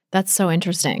 That's so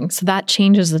interesting. So that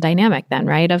changes the dynamic then,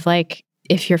 right? Of like,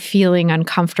 if you're feeling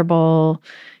uncomfortable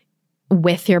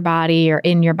with your body or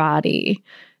in your body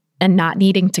and not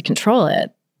needing to control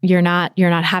it, you're not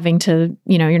having to,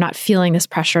 you're not feeling this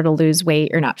pressure to lose weight.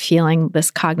 You're not feeling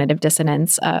this cognitive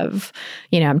dissonance of,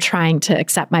 I'm trying to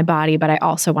accept my body, but I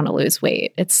also want to lose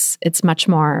weight. It's much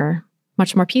more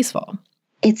peaceful.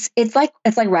 It's like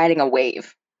riding a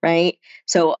wave. Right.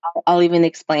 So I'll even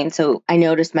explain. So I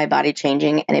noticed my body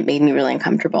changing and it made me really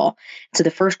uncomfortable. So the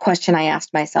first question I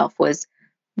asked myself was,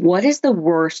 what is the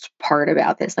worst part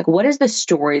about this? Like, what is the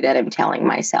story that I'm telling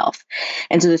myself?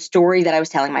 And so the story that I was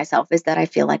telling myself is that I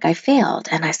feel like I failed.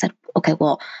 And I said, okay,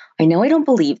 well, I know I don't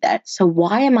believe that. So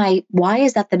why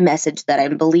is that the message that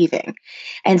I'm believing?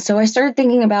 And so I started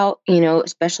thinking about,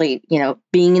 especially,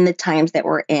 being in the times that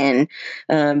we're in,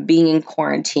 being in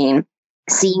quarantine,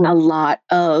 seeing a lot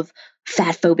of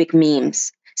fat phobic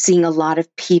memes, seeing a lot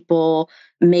of people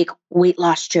make weight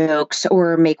loss jokes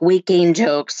or make weight gain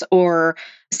jokes or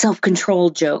self-control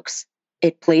jokes.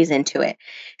 It plays into it.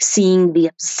 Seeing the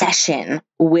obsession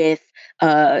with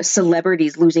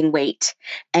celebrities losing weight,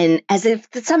 and as if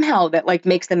somehow that like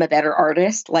makes them a better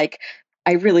artist. Like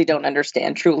I really don't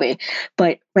understand truly,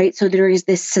 but right. So there is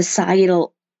this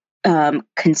societal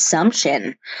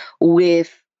consumption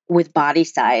with body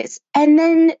size. And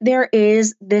then there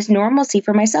is this normalcy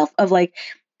for myself of like,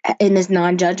 in this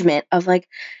non-judgment of like,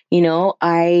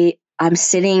 I'm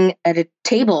sitting at a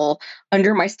table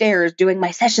under my stairs doing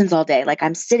my sessions all day. Like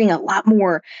I'm sitting a lot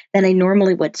more than I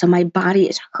normally would. So my body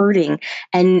is hurting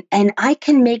and I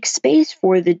can make space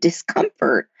for the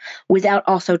discomfort without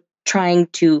also trying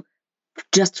to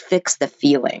just fix the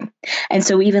feeling. And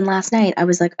so even last night I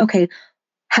was like, okay,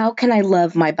 how can I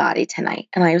love my body tonight?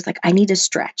 And I was like, I need to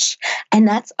stretch. And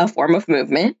that's a form of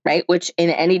movement, right? Which in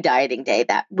any dieting day,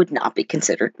 that would not be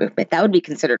considered movement. That would be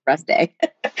considered rest day.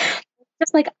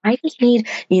 Just like, I just need,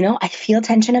 I feel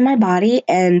tension in my body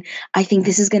and I think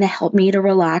this is going to help me to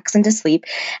relax and to sleep.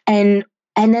 And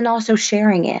then also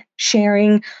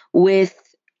sharing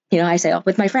with, I say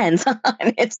with my friends on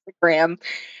Instagram.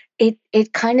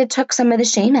 It kind of took some of the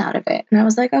shame out of it. And I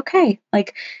was like, okay,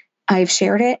 like, I've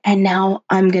shared it and now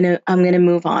I'm going to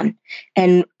move on,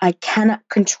 and I cannot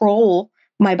control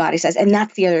my body size. And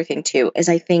that's the other thing too, is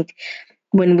I think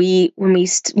when we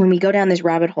go down this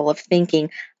rabbit hole of thinking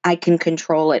I can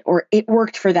control it, or it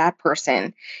worked for that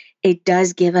person, it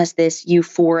does give us this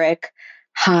euphoric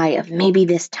high of maybe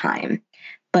this time.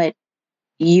 But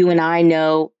you and I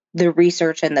know the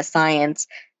research and the science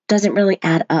doesn't really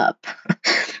add up.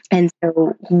 And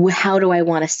so how do I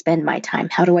want to spend my time?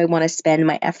 How do I want to spend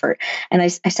my effort? And I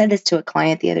said this to a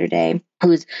client the other day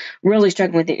who's really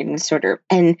struggling with the eating disorder.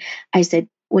 And I said,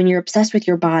 when you're obsessed with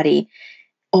your body,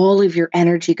 all of your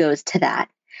energy goes to that.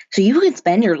 So you can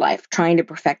spend your life trying to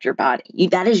perfect your body.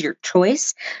 That is your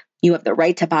choice. You have the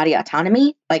right to body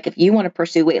autonomy. Like if you want to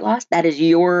pursue weight loss, that is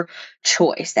your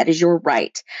choice. That is your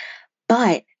right.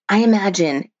 But I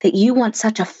imagine that you want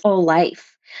such a full life.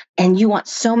 And you want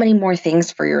so many more things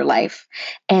for your life.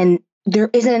 And there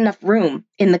isn't enough room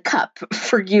in the cup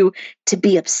for you to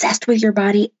be obsessed with your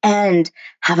body and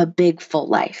have a big, full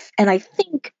life. And I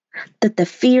think that the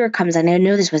fear comes, and I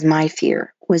know this was my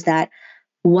fear, was that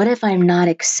what if I'm not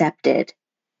accepted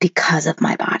because of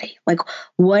my body? Like,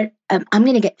 what I'm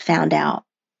going to get found out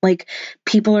Like,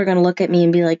 people are going to look at me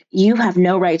and be like, you have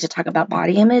no right to talk about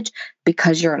body image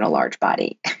because you're in a large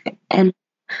body. And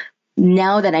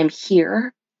now that I'm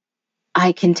here,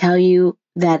 I can tell you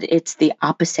that it's the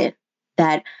opposite,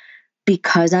 that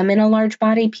because I'm in a large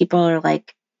body, people are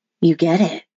like, you get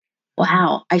it.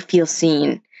 Wow, I feel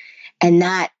seen. And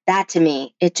that to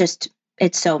me, it's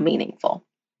so meaningful.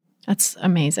 That's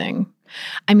amazing.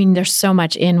 I mean, there's so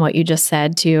much in what you just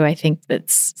said too. I think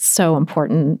that's so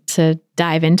important to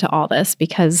dive into all this,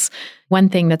 because one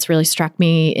thing that's really struck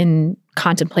me in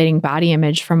contemplating body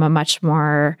image from a much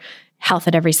more health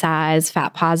at every size,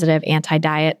 fat positive,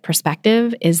 anti-diet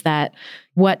perspective is that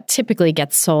what typically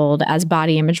gets sold as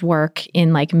body image work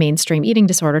in like mainstream eating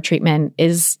disorder treatment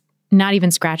is not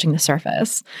even scratching the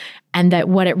surface. And that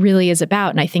what it really is about,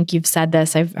 and I think you've said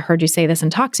this, I've heard you say this in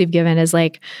talks you've given, is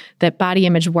like that body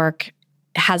image work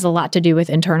has a lot to do with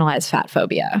internalized fat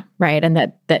phobia, right? And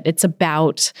that it's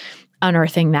about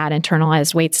unearthing that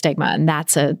internalized weight stigma. And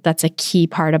that's a key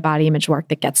part of body image work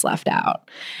that gets left out.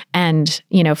 And,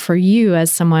 you know, for you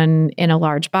as someone in a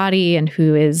large body and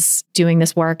who is doing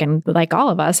this work, and like all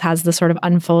of us, has the sort of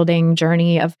unfolding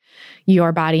journey of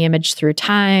your body image through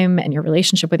time and your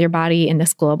relationship with your body in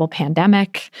this global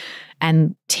pandemic,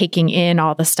 and taking in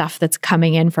all the stuff that's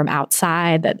coming in from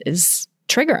outside that is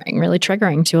really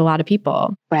triggering to a lot of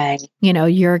people. Right. You know,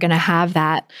 you're going to have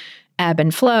that ebb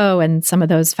and flow, and some of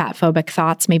those fat phobic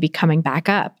thoughts may be coming back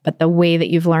up. But the way that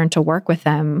you've learned to work with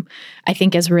them, I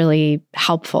think, is really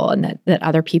helpful, and that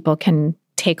other people can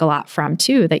take a lot from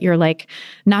too, that you're like,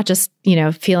 not just, you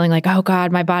know, feeling like, oh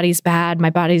God, my body's bad, my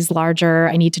body's larger,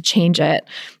 I need to change it,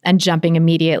 and jumping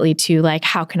immediately to like,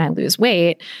 how can I lose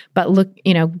weight? But look,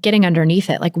 you know, getting underneath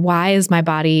it, like, why is my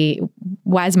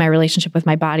relationship with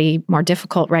my body more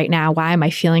difficult right now? Why am I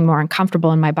feeling more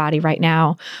uncomfortable in my body right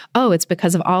now? Oh, it's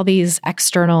because of all these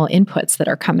external inputs that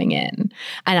are coming in.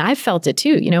 And I've felt it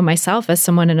too, you know, myself as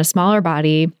someone in a smaller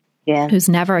body, who's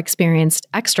never experienced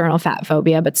external fat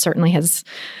phobia, but certainly has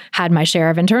had my share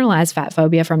of internalized fat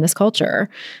phobia from this culture.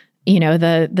 You know,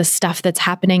 the stuff that's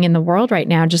happening in the world right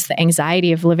now, just the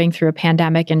anxiety of living through a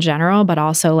pandemic in general, but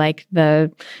also like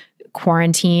the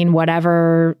quarantine,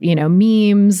 whatever, you know,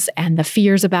 memes and the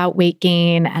fears about weight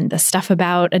gain and the stuff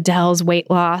about Adele's weight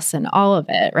loss and all of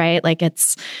it, right? Like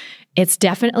it's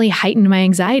definitely heightened my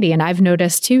anxiety. And I've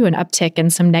noticed too an uptick in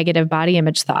some negative body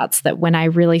image thoughts, that when I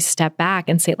really step back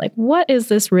and say, like, what is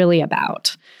this really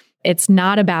about? It's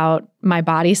not about my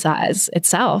body size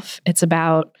itself. It's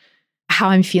about how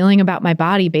I'm feeling about my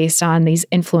body based on these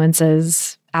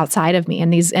influences outside of me,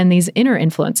 and these inner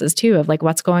influences too, of like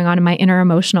what's going on in my inner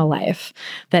emotional life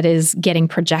that is getting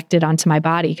projected onto my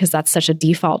body, because that's such a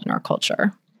default in our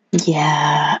culture.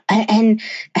 Yeah. And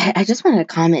I just want to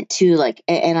comment too, like,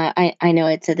 and I know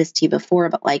I'd said this to you before,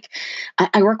 but like,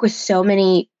 I work with so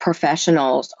many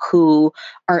professionals who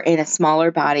are in a smaller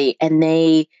body, and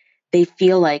they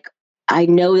feel like, I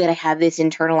know that I have this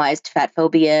internalized fat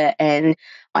phobia and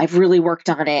I've really worked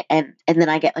on it. And then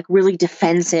I get like really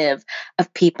defensive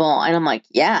of people. And I'm like,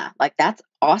 yeah, like that's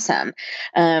awesome.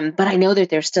 But I know that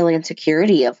there's still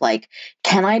insecurity of like,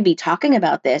 can I be talking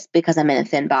about this because I'm in a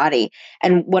thin body?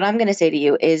 And what I'm going to say to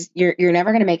you is you're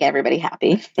never going to make everybody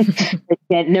happy,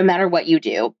 no matter what you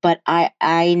do. But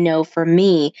I know for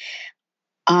me,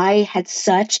 I had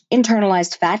such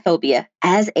internalized fat phobia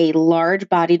as a large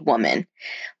bodied woman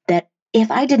that if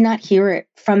I did not hear it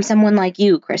from someone like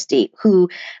you, Christy, who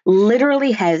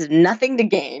literally has nothing to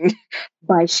gain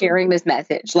by sharing this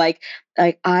message, like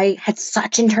I had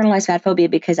such internalized fat phobia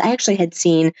because I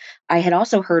had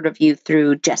also heard of you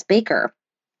through Jess Baker.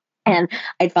 And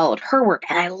I'd followed her work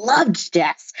and I loved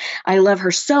Jess. I love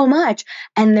her so much.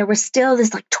 And there was still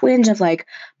this like twinge of like,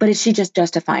 but is she just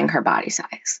justifying her body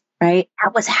size? Right?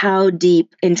 That was how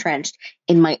deep entrenched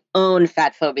in my own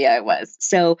fat phobia I was.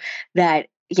 So that,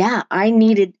 yeah, I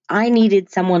needed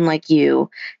someone like you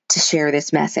to share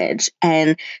this message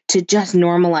and to just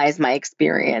normalize my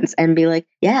experience and be like,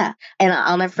 yeah. And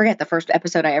I'll never forget the first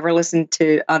episode I ever listened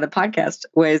to on the podcast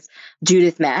was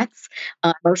Judith Matt's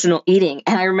emotional eating.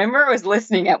 And I remember I was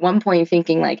listening at one point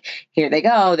thinking like, here they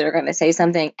go, they're going to say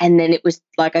something. And then it was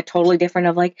like a totally different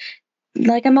of like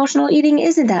emotional eating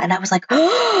isn't that? And I was like,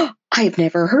 oh, I've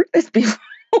never heard this before.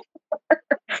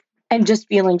 And just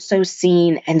feeling so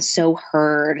seen and so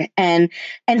heard. And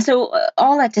so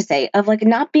all that to say of like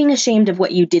not being ashamed of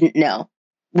what you didn't know.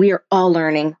 We are all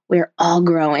learning. We're all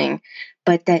growing.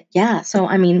 But that, yeah. So,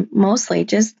 I mean, mostly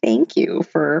just thank you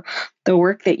for the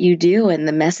work that you do and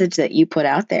the message that you put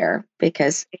out there,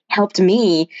 because it helped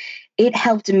me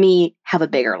have a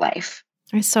bigger life.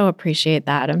 I so appreciate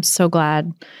that. I'm so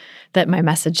glad that my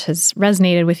message has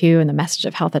resonated with you, and the message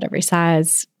of health at every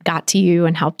size. got to you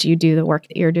and helped you do the work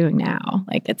that you're doing now.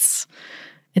 Like it's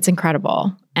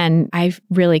incredible. And I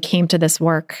really came to this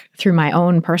work through my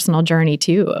own personal journey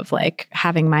too, of like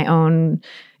having my own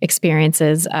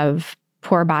experiences of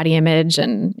poor body image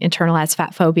and internalized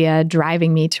fat phobia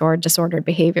driving me toward disordered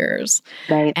behaviors.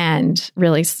 Right. And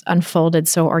really unfolded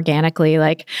so organically.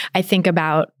 Like I think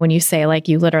about when you say like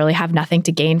you literally have nothing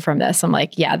to gain from this. I'm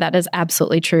like, yeah, that is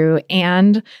absolutely true.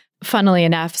 And funnily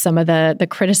enough, some of the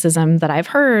criticism that I've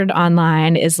heard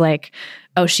online is like,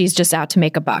 oh, she's just out to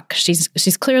make a buck.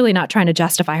 She's clearly not trying to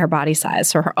justify her body size.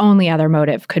 So her only other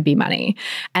motive could be money.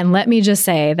 And let me just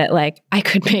say that like I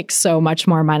could make so much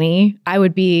more money. I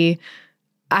would be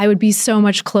so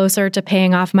much closer to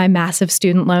paying off my massive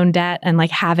student loan debt and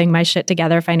like having my shit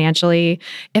together financially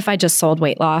if I just sold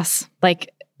weight loss.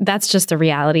 Like that's just the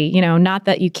reality, you know, not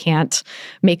that you can't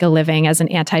make a living as an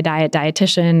anti-diet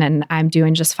dietitian, and I'm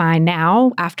doing just fine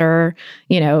now after,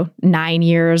 9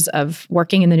 years of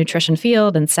working in the nutrition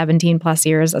field and 17 plus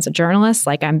years as a journalist.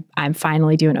 Like I'm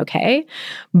finally doing okay.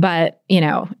 But,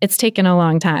 it's taken a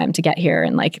long time to get here,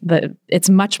 and like it's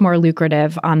much more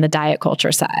lucrative on the diet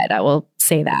culture side. I will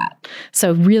say that.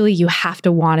 So really you have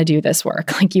to want to do this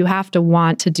work. Like you have to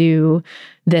want to do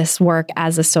this work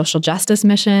as a social justice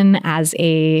mission, as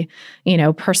a,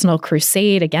 personal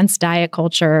crusade against diet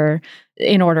culture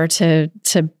in order to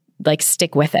like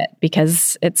stick with it,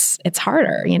 because it's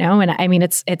harder, and I mean,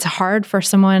 it's hard for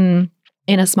someone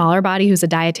in a smaller body who's a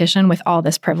dietitian with all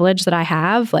this privilege that I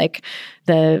have, like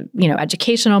the,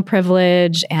 educational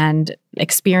privilege and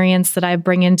experience that I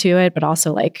bring into it, but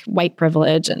also like white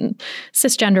privilege and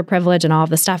cisgender privilege and all of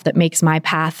the stuff that makes my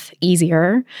path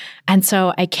easier. And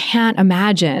so I can't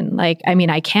imagine, I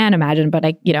can imagine, but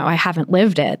I haven't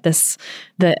lived it.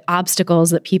 The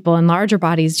obstacles that people in larger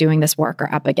bodies doing this work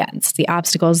are up against, the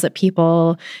obstacles that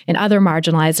people in other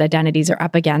marginalized identities are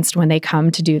up against when they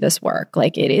come to do this work.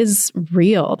 Like it is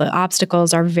real. The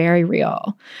obstacles are very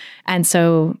real. And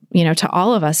so, to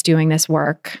all of us doing this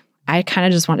work, I kind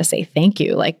of just want to say thank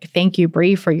you. Like, thank you,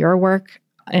 Bri, for your work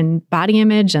in body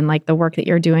image and like the work that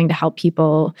you're doing to help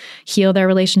people heal their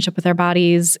relationship with their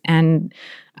bodies. And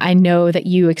I know that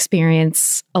you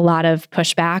experience a lot of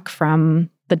pushback from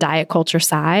the diet culture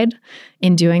side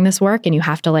in doing this work, and you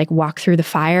have to like walk through the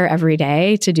fire every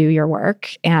day to do your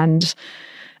work. And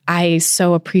I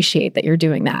so appreciate that you're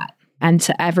doing that. And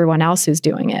to everyone else who's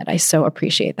doing it, I so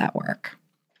appreciate that work.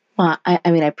 Well, I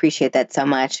appreciate that so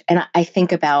much. And I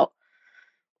think about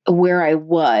where I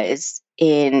was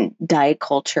in diet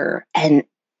culture, and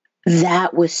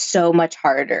that was so much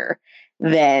harder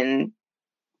than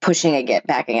pushing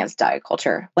back against diet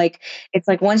culture. Like, it's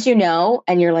like once you know,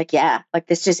 and you're like, yeah, like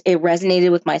this it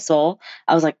resonated with my soul.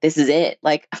 I was like, this is it.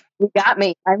 Like, you got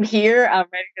me. I'm here. I'm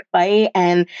ready to fight.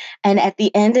 And at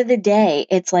the end of the day,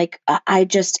 it's like, I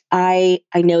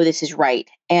know this is right.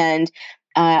 And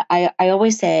I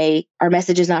always say our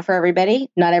message is not for everybody.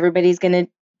 Not everybody's going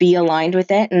to be aligned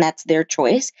with it, and that's their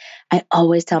choice. I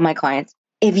always tell my clients,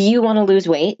 if you want to lose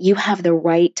weight, you have the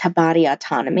right to body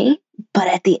autonomy. But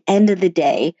at the end of the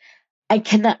day, I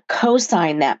cannot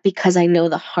co-sign that because I know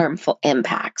the harmful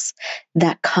impacts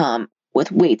that come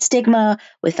with weight stigma,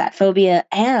 with fat phobia,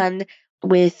 and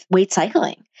with weight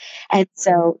cycling. And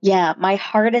so, yeah, my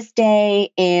hardest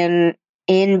day in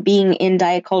being in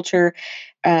diet culture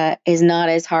is not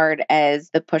as hard as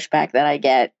the pushback that I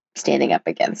get standing up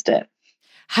against it.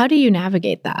 How do you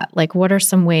navigate that? Like, what are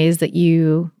some ways that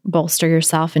you bolster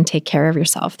yourself and take care of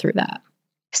yourself through that?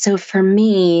 So for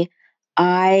me,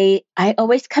 I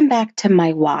always come back to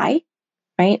my why,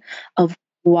 right? Of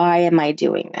why am I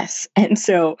doing this? And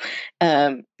so,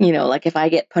 like if I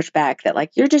get pushback that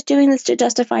like, you're just doing this to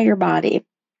justify your body,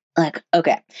 like,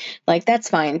 okay, like that's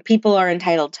fine. People are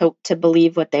entitled to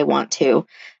believe what they want to,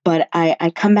 but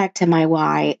I come back to my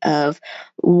why of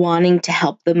wanting to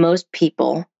help the most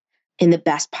people in the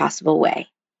best possible way,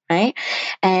 right?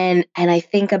 And I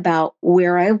think about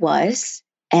where I was,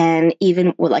 and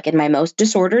even like in my most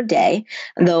disordered day,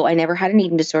 though I never had an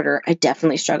eating disorder, I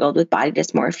definitely struggled with body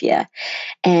dysmorphia.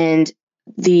 And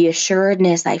the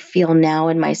assuredness I feel now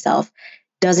in myself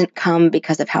doesn't come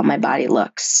because of how my body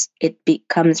looks. It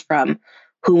comes from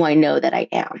who I know that I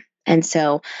am. And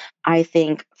so I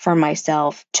think for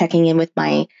myself, checking in with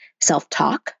my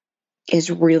self-talk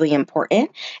is really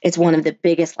important. It's one of the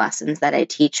biggest lessons that I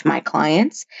teach my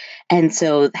clients. And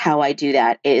so how I do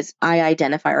that is I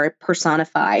identify or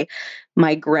personify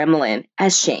my gremlin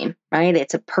as shame, right?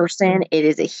 It's a person. It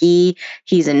is a he.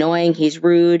 He's annoying. He's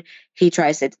rude. He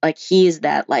tries to he is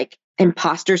that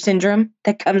imposter syndrome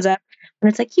that comes up. And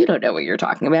it's like, you don't know what you're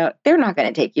talking about. They're not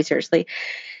going to take you seriously.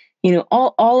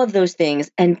 all of those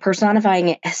things, and personifying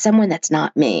it as someone that's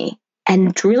not me,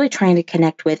 and really trying to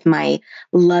connect with my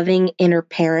loving inner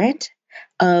parent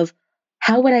of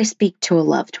how would I speak to a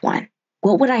loved one?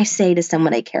 What would I say to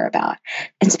someone I care about?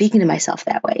 And speaking to myself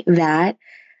that way, that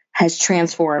has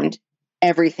transformed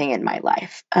everything in my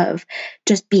life, of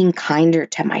just being kinder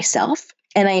to myself.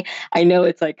 And I know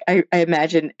it's like, I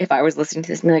imagine if I was listening to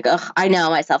this and be like, oh, I know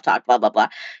my self-talk, blah, blah, blah.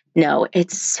 No,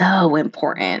 it's so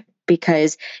important,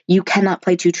 because you cannot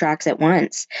play two tracks at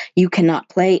once. You cannot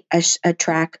play a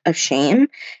track of shame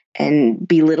and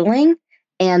belittling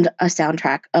and a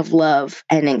soundtrack of love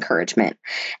and encouragement.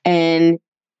 And,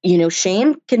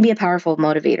 shame can be a powerful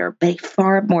motivator, but a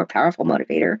far more powerful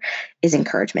motivator is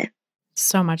encouragement.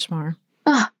 So much more.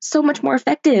 So much more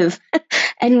effective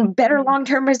and better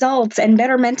long-term results and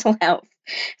better mental health.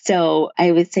 So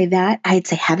I would say I'd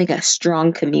say having a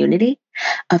strong community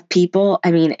of people.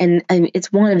 I mean, and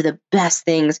it's one of the best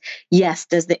things. Yes,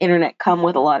 does the internet come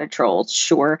with a lot of trolls?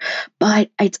 Sure. But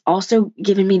it's also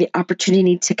given me the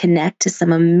opportunity to connect to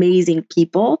some amazing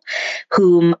people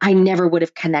whom I never would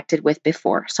have connected with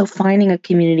before. So finding a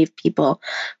community of people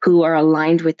who are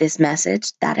aligned with this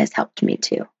message, that has helped me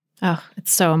too. Oh,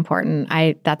 it's so important.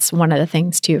 That's one of the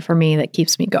things too for me that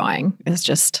keeps me going, is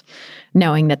just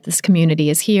knowing that this community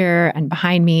is here and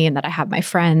behind me, and that I have my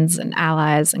friends and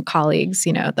allies and colleagues,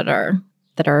 that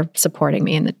are supporting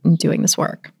me in doing this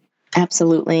work.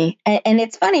 Absolutely. And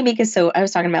it's funny because, so I was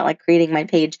talking about like creating my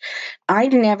page. I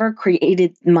never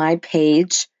created my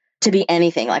page to be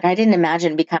anything. Like, I didn't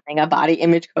imagine becoming a body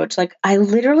image coach. Like, I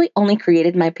literally only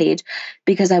created my page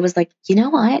because I was like, you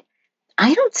know what?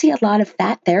 I don't see a lot of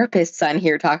fat therapists on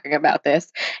here talking about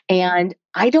this. And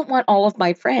I don't want all of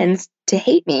my friends to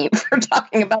hate me for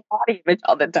talking about body image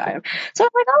all the time. So I'm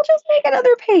like, I'll just make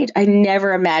another page. I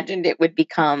never imagined it would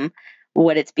become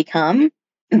what it's become,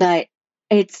 but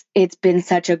it's been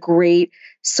such a great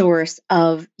source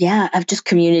of just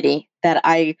community that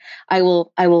I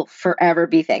will forever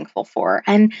be thankful for.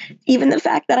 And even the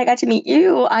fact that I got to meet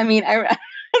you, I mean, I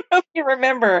don't know if you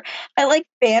remember, I like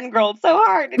fangirled so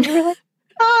hard, and you were like,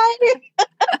 hi.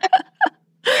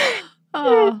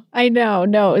 Oh, I know.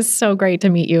 No, it was so great to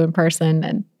meet you in person.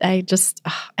 And I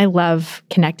love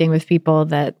connecting with people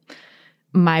that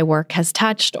my work has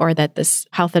touched, or that this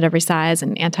Health at Every Size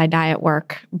and anti-diet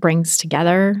work brings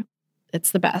together.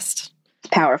 It's the best.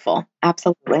 Powerful.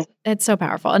 Absolutely. It's so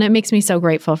powerful. And it makes me so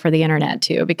grateful for the internet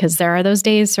too, because there are those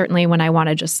days certainly when I want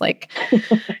to just like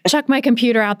chuck my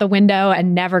computer out the window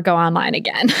and never go online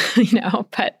again,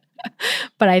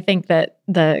 but I think that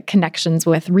the connections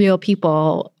with real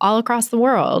people all across the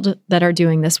world that are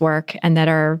doing this work and that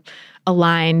are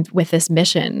aligned with this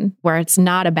mission, where it's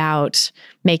not about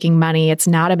making money, it's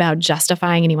not about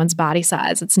justifying anyone's body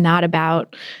size, it's not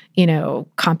about,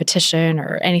 competition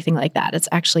or anything like that. It's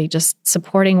actually just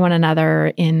supporting one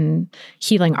another in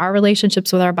healing our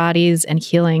relationships with our bodies and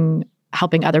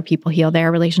helping other people heal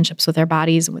their relationships with their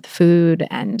bodies and with food,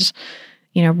 and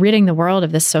ridding the world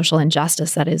of this social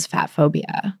injustice that is fat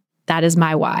phobia. That is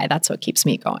my why. That's what keeps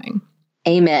me going.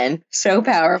 Amen. So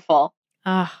powerful.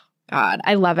 Oh, God,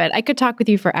 I love it. I could talk with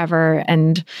you forever,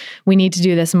 and we need to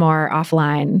do this more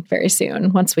offline very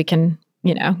soon once we can,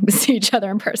 see each other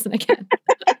in person again.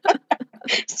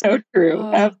 So true.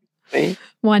 Absolutely.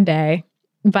 One day.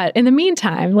 But in the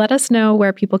meantime, let us know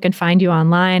where people can find you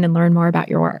online and learn more about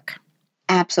your work.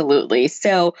 Absolutely.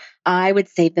 So I would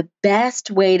say the best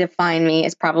way to find me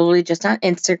is probably just on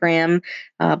Instagram,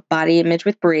 Body Image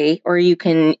with Brie, or you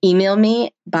can email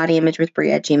me,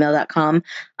 bodyimagewithbrie@gmail.com.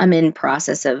 I'm in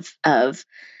process of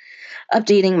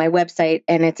updating my website,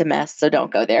 and it's a mess, so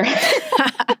don't go there.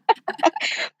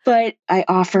 But I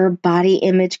offer body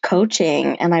image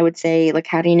coaching, and I would say, like,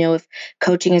 how do you know if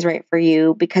coaching is right for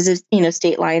you? Because of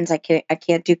state lines, I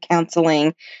can't do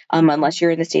counseling unless you're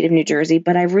in the state of New Jersey.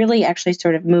 But I really actually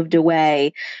sort of moved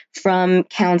away from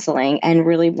counseling and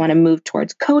really want to move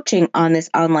towards coaching on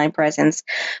this online presence,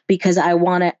 because I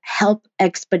want to help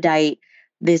expedite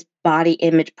this body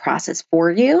image process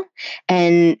for you.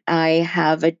 And I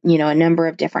have a number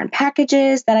of different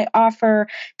packages that I offer.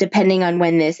 Depending on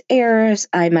when this airs,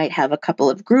 I might have a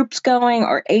couple of groups going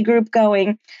or a group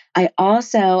going. I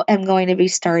also am going to be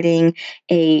starting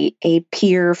a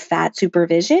peer fat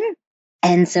supervision.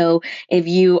 And so if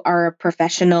you are a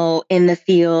professional in the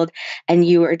field and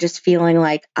you are just feeling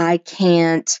like I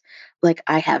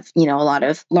have, a lot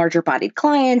of larger bodied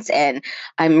clients and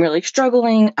I'm really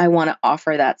struggling, I want to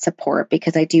offer that support,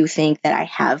 because I do think that I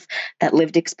have that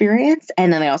lived experience.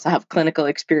 And then I also have clinical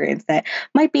experience that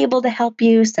might be able to help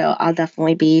you. So I'll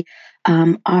definitely be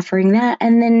offering that.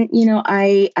 And then,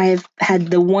 I've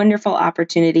had the wonderful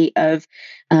opportunity of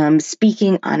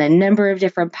speaking on a number of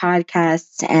different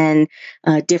podcasts and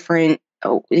different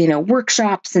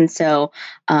workshops. And so,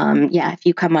 if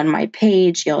you come on my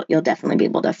page, you'll definitely be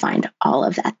able to find all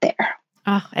of that there.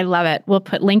 Oh, I love it. We'll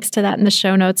put links to that in the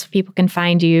show notes so people can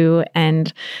find you.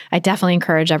 And I definitely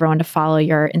encourage everyone to follow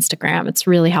your Instagram. It's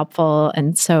really helpful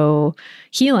and so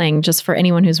healing just for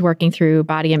anyone who's working through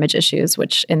body image issues,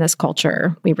 which in this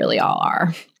culture, we really all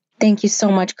are. Thank you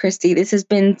so much, Christy. This has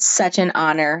been such an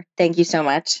honor. Thank you so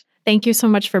much. Thank you so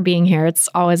much for being here. It's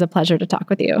always a pleasure to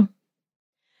talk with you.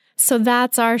 So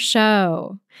that's our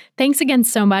show. Thanks again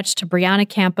so much to Brianna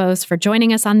Campos for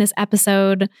joining us on this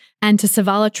episode, and to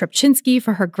Savala Trepczynski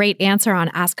for her great answer on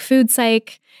Ask Food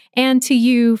Psych, and to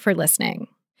you for listening.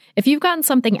 If you've gotten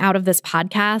something out of this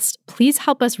podcast, please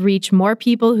help us reach more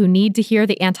people who need to hear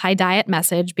the anti-diet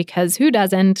message, because who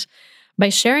doesn't? By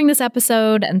sharing this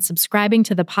episode and subscribing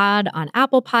to the pod on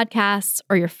Apple Podcasts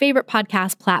or your favorite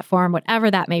podcast platform,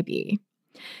 whatever that may be.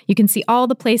 You can see all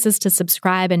the places to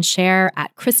subscribe and share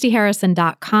at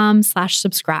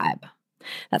christyharrison.com/subscribe.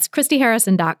 That's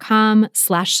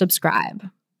christyharrison.com/subscribe.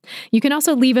 You can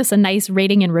also leave us a nice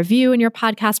rating and review in your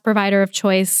podcast provider of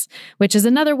choice, which is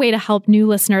another way to help new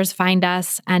listeners find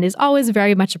us and is always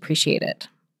very much appreciated.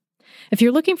 If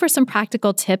you're looking for some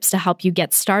practical tips to help you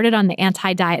get started on the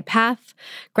anti-diet path,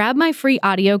 grab my free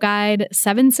audio guide,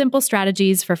 7 Simple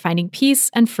Strategies for Finding Peace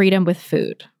and Freedom with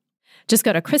Food. Just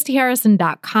go to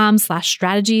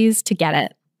christyharrison.com/strategies to get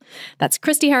it. That's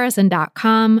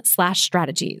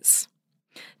christyharrison.com/strategies.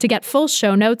 To get full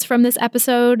show notes from this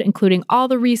episode, including all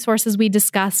the resources we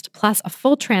discussed, plus a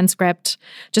full transcript,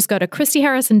 just go to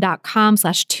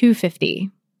christyharrison.com/250.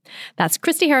 That's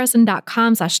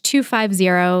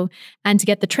christyharrison.com/250. And to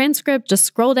get the transcript, just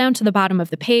scroll down to the bottom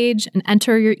of the page and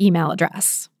enter your email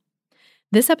address.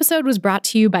 This episode was brought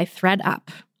to you by ThreadUp.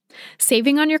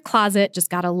 Saving on your closet just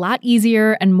got a lot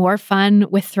easier and more fun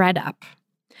with ThreadUp.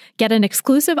 Get an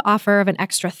exclusive offer of an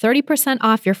extra 30%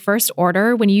 off your first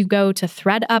order when you go to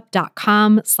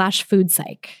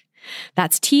threadup.com/foodpsych.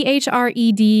 That's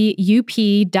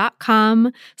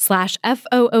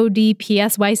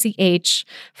threadup.com/FOODPSYCH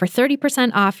for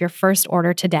 30% off your first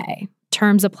order today.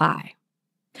 Terms apply.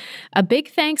 A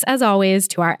big thanks, as always,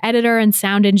 to our editor and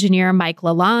sound engineer, Mike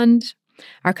Lalonde,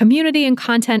 our community and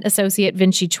content associate,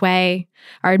 Vinci Chue,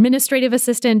 our administrative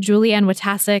assistant, Julianne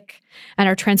Watasik, and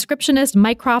our transcriptionist,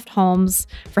 Mycroft Holmes,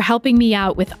 for helping me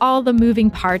out with all the moving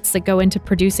parts that go into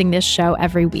producing this show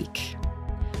every week.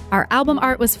 Our album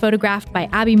art was photographed by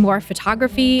Abby Moore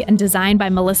Photography and designed by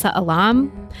Melissa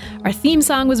Alam. Our theme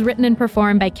song was written and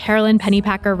performed by Carolyn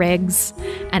Pennypacker Riggs.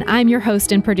 And I'm your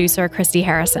host and producer, Christy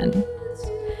Harrison.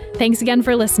 Thanks again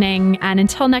for listening, and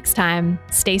until next time,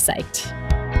 stay psyched.